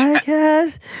my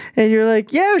podcast?" and you're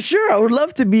like, "Yeah, sure, I would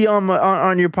love to be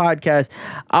on your podcast."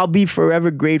 I'll be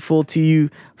forever grateful to you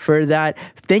for that.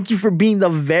 Thank you for being the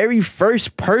very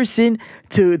first person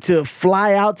to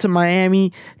fly out to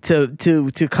Miami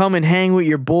to come and hang with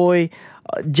your boy.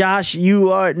 Josh,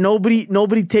 you are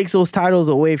nobody takes those titles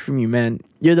away from you, man.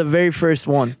 You're the very first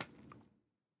one.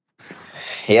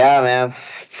 Yeah, man.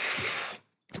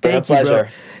 It's been a pleasure.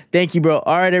 Thank you, bro.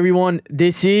 All right, everyone.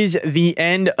 This is the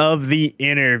end of the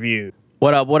interview.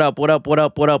 What up? What up? What up? What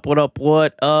up? What up? What up?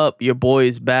 What up? Your boy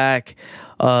is back.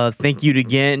 Thank you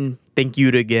again. Thank you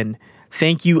again.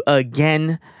 Thank you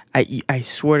again. I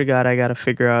swear to God, I gotta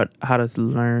figure out how to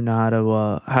learn how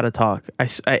to talk.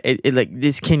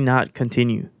 This cannot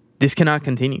continue. This cannot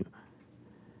continue.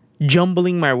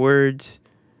 Jumbling my words,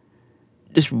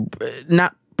 just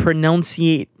not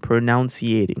pronouncing,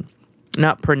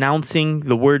 not pronouncing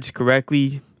the words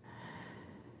correctly.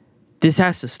 This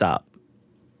has to stop.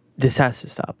 This has to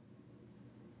stop.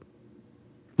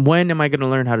 When am I gonna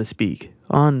learn how to speak?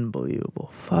 Unbelievable.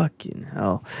 Fucking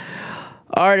hell.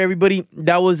 All right, everybody.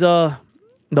 That was the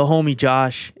homie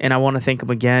Josh, and I want to thank him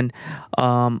again.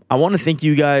 I want to thank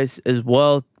you guys as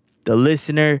well, the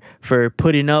listener, for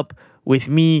putting up with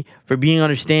me, for being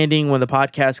understanding when the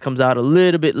podcast comes out a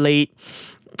little bit late.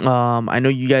 I know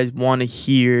you guys want to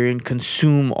hear and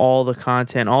consume all the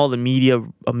content, all the media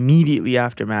immediately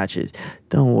after matches.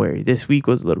 Don't worry, this week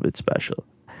was a little bit special,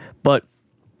 but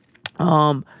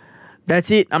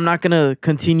that's it. I'm not going to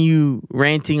continue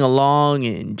ranting along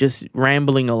and just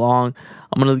rambling along.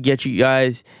 I'm going to get you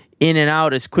guys in and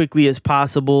out as quickly as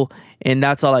possible. And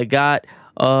that's all I got.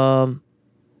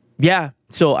 Yeah.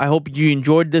 So I hope you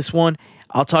enjoyed this one.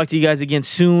 I'll talk to you guys again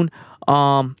soon.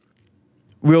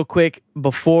 Real quick,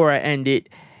 before I end it,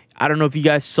 I don't know if you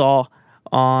guys saw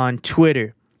on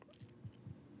Twitter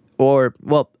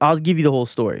I'll give you the whole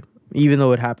story, even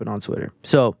though it happened on Twitter.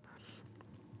 So,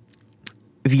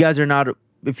 if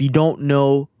you don't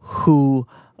know who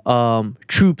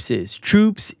Troops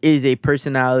is a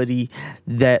personality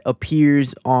that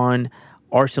appears on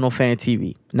Arsenal Fan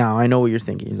TV. Now, I know what you're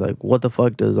thinking. He's like, what the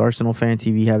fuck does Arsenal Fan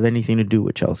TV have anything to do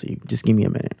with Chelsea? Just give me a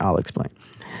minute. I'll explain.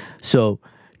 So,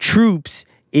 Troops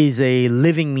is a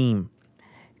living meme.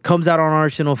 Comes out on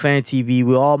Arsenal Fan TV.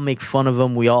 We all make fun of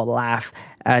him. We all laugh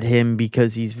at him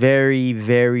because he's very,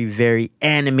 very, very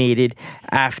animated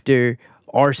after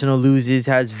Arsenal loses,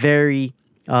 has very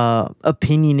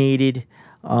opinionated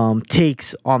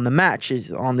takes on the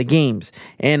matches, on the games,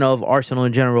 and of Arsenal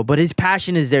in general. But his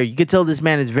passion is there. You can tell this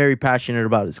man is very passionate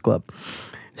about his club.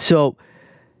 So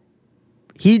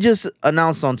he just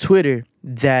announced on Twitter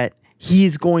that he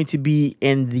is going to be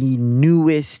in the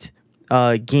newest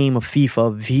game of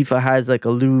FIFA. FIFA has like a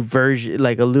little version,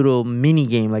 like a little mini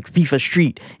game, like FIFA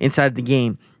Street inside the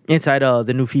game, inside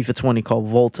the new FIFA 20 called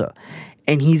Volta.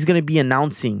 And he's going to be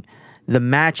announcing the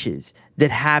matches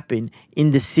that happen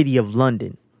in the city of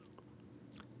London.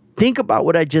 Think about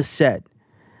what I just said.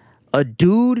 A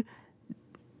dude,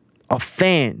 a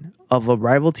fan of a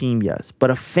rival team, yes,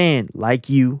 but a fan like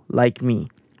you, like me,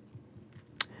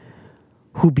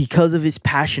 who because of his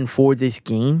passion for this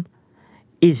game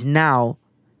is now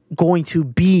going to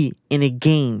be in a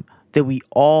game that we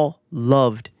all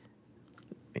loved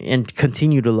and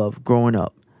continue to love growing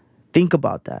up. Think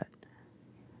about that.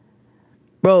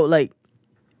 Bro, like,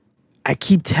 I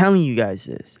keep telling you guys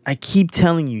this. And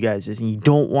you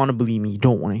don't want to believe me. You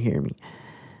don't want to hear me.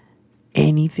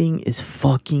 Anything is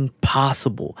fucking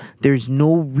possible. There's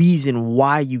no reason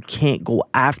why you can't go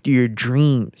after your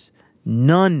dreams.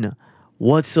 None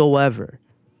whatsoever.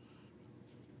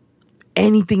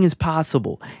 Anything is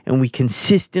possible. And we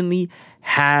consistently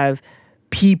have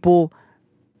people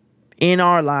in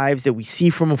our lives that we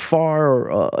see from afar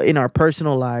or in our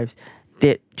personal lives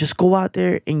that just go out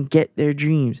there and get their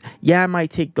dreams. Yeah, it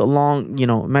might take a long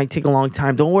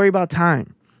time. Don't worry about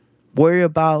time. Worry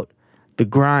about the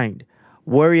grind.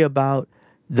 Worry about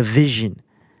the vision.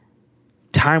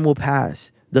 Time will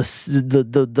pass.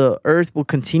 The earth will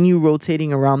continue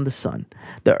rotating around the sun.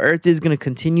 The earth is going to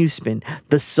continue to spin.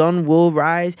 The sun will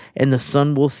rise and the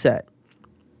sun will set.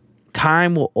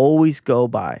 Time will always go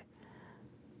by.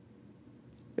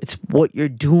 It's what you're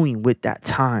doing with that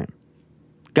time.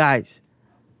 Guys,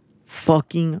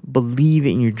 fucking believe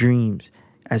in your dreams,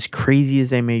 as crazy as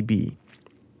they may be.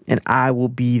 And I will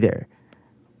be there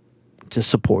to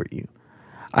support you.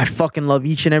 I fucking love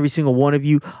each and every single one of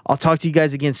you. I'll talk to you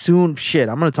guys again soon. Shit,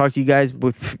 I'm going to talk to you guys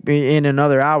in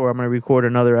another hour. I'm going to record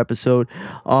another episode.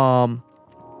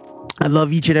 I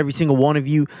love each and every single one of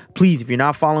you. Please, if you're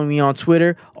not following me on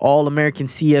Twitter, All American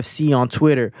CFC on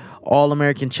Twitter, All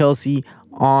American Chelsea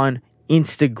on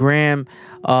Instagram.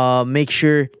 Make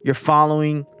sure you're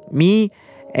following me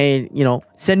and,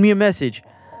 send me a message.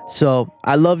 So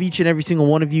I love each and every single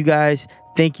one of you guys.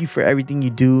 Thank you for everything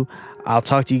you do. I'll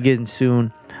talk to you again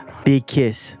soon. Big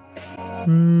kiss.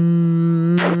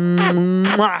 Mwah.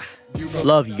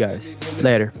 Love you guys.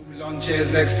 Later. Long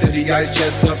chairs next to the ice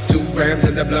chest, stuffed 2 grams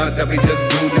in the blood that we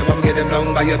just brewed. Now I'm getting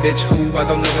blown by a bitch who I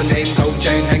don't know her name. Gold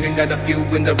chain hanging, got a few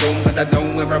in the room, but I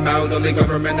don't wear them out. Only wear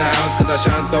them in the house, cause I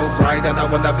shine so bright that I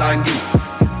wanna blind you.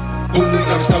 Who knew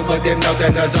young snow, but didn't know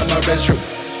that there's a rest true.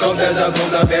 Cold as a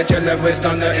polar bear, chillin' with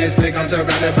thunder instinct. I'm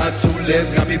surrounded by 2 lives,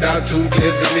 got me about 2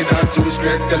 clips, got me about 2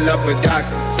 scripts. Fill up with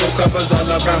docs, smoke covers all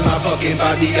around my fucking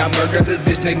body. I murdered this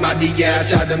bitch named Maddie, yeah, I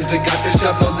shot them. Got the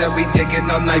shovels that we digging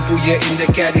all night. Booyah in the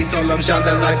caddy, told them shine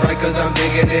the light bright, cause I'm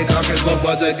digging it. Cause what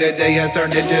was a good day has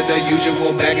turned into the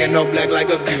usual. Bagging no black like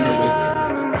a funeral.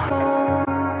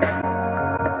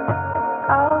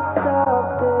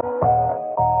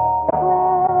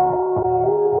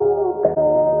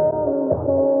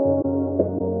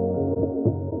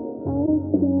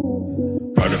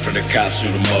 Cops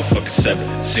through the motherfucking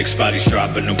 7. 6 bodies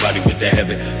drop, but nobody with the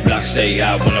heavy. Block stay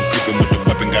high when I'm creeping with the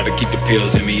weapon. Gotta keep the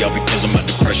pills in me, all because of my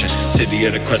depression. City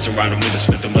of the crescent, riding with a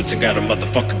Smith & Wesson. Got a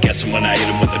motherfucker guessing when I hit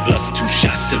him with the blessing. 2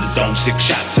 shots to the dome, 6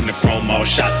 shots in the chrome. All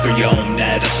shot through your home,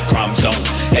 now that's a crime zone.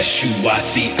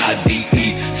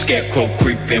 SUICIDE, scarecrow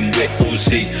creeping with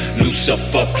Uzi.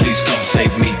 Lucifer, please come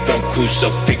save me. Throw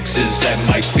crucifixes at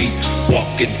my feet.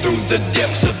 Walking through the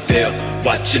depths of hell,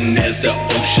 watching as the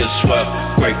ocean swell.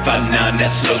 Great 5-9,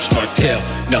 that's Los Cartel.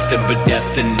 Nothing but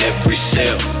death in every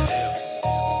cell.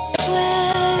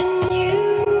 When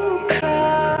you come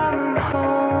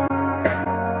home,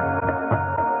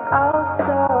 I'll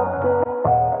stop this.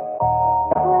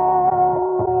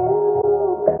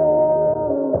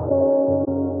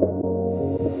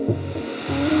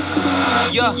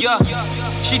 Yeah,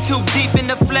 she too deep in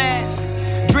the flask.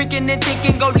 Drinking and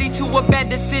thinking gon' lead to a bad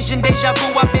decision. Deja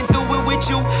vu, I've been through it with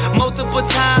you multiple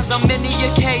times on many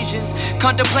occasions.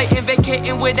 Contemplating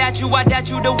vacating without you, I doubt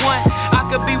you the one. I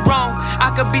could be wrong,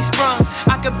 I could be sprung,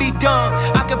 I could be dumb,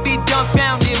 I could be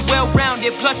dumbfounded,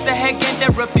 well-rounded. Plus the head game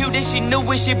that reputed, she knew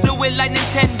it, she blew it like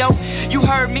Nintendo. You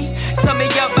heard me, sum me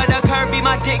up by the Kirby,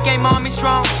 my dick game on me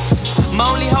strong. My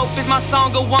only hope is my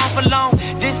song go on for long.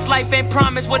 This life ain't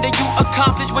promised. What do you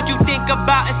accomplish? What you think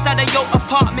about inside of your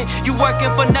apartment? You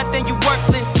working for nothing, you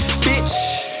worthless, bitch.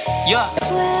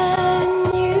 Yeah.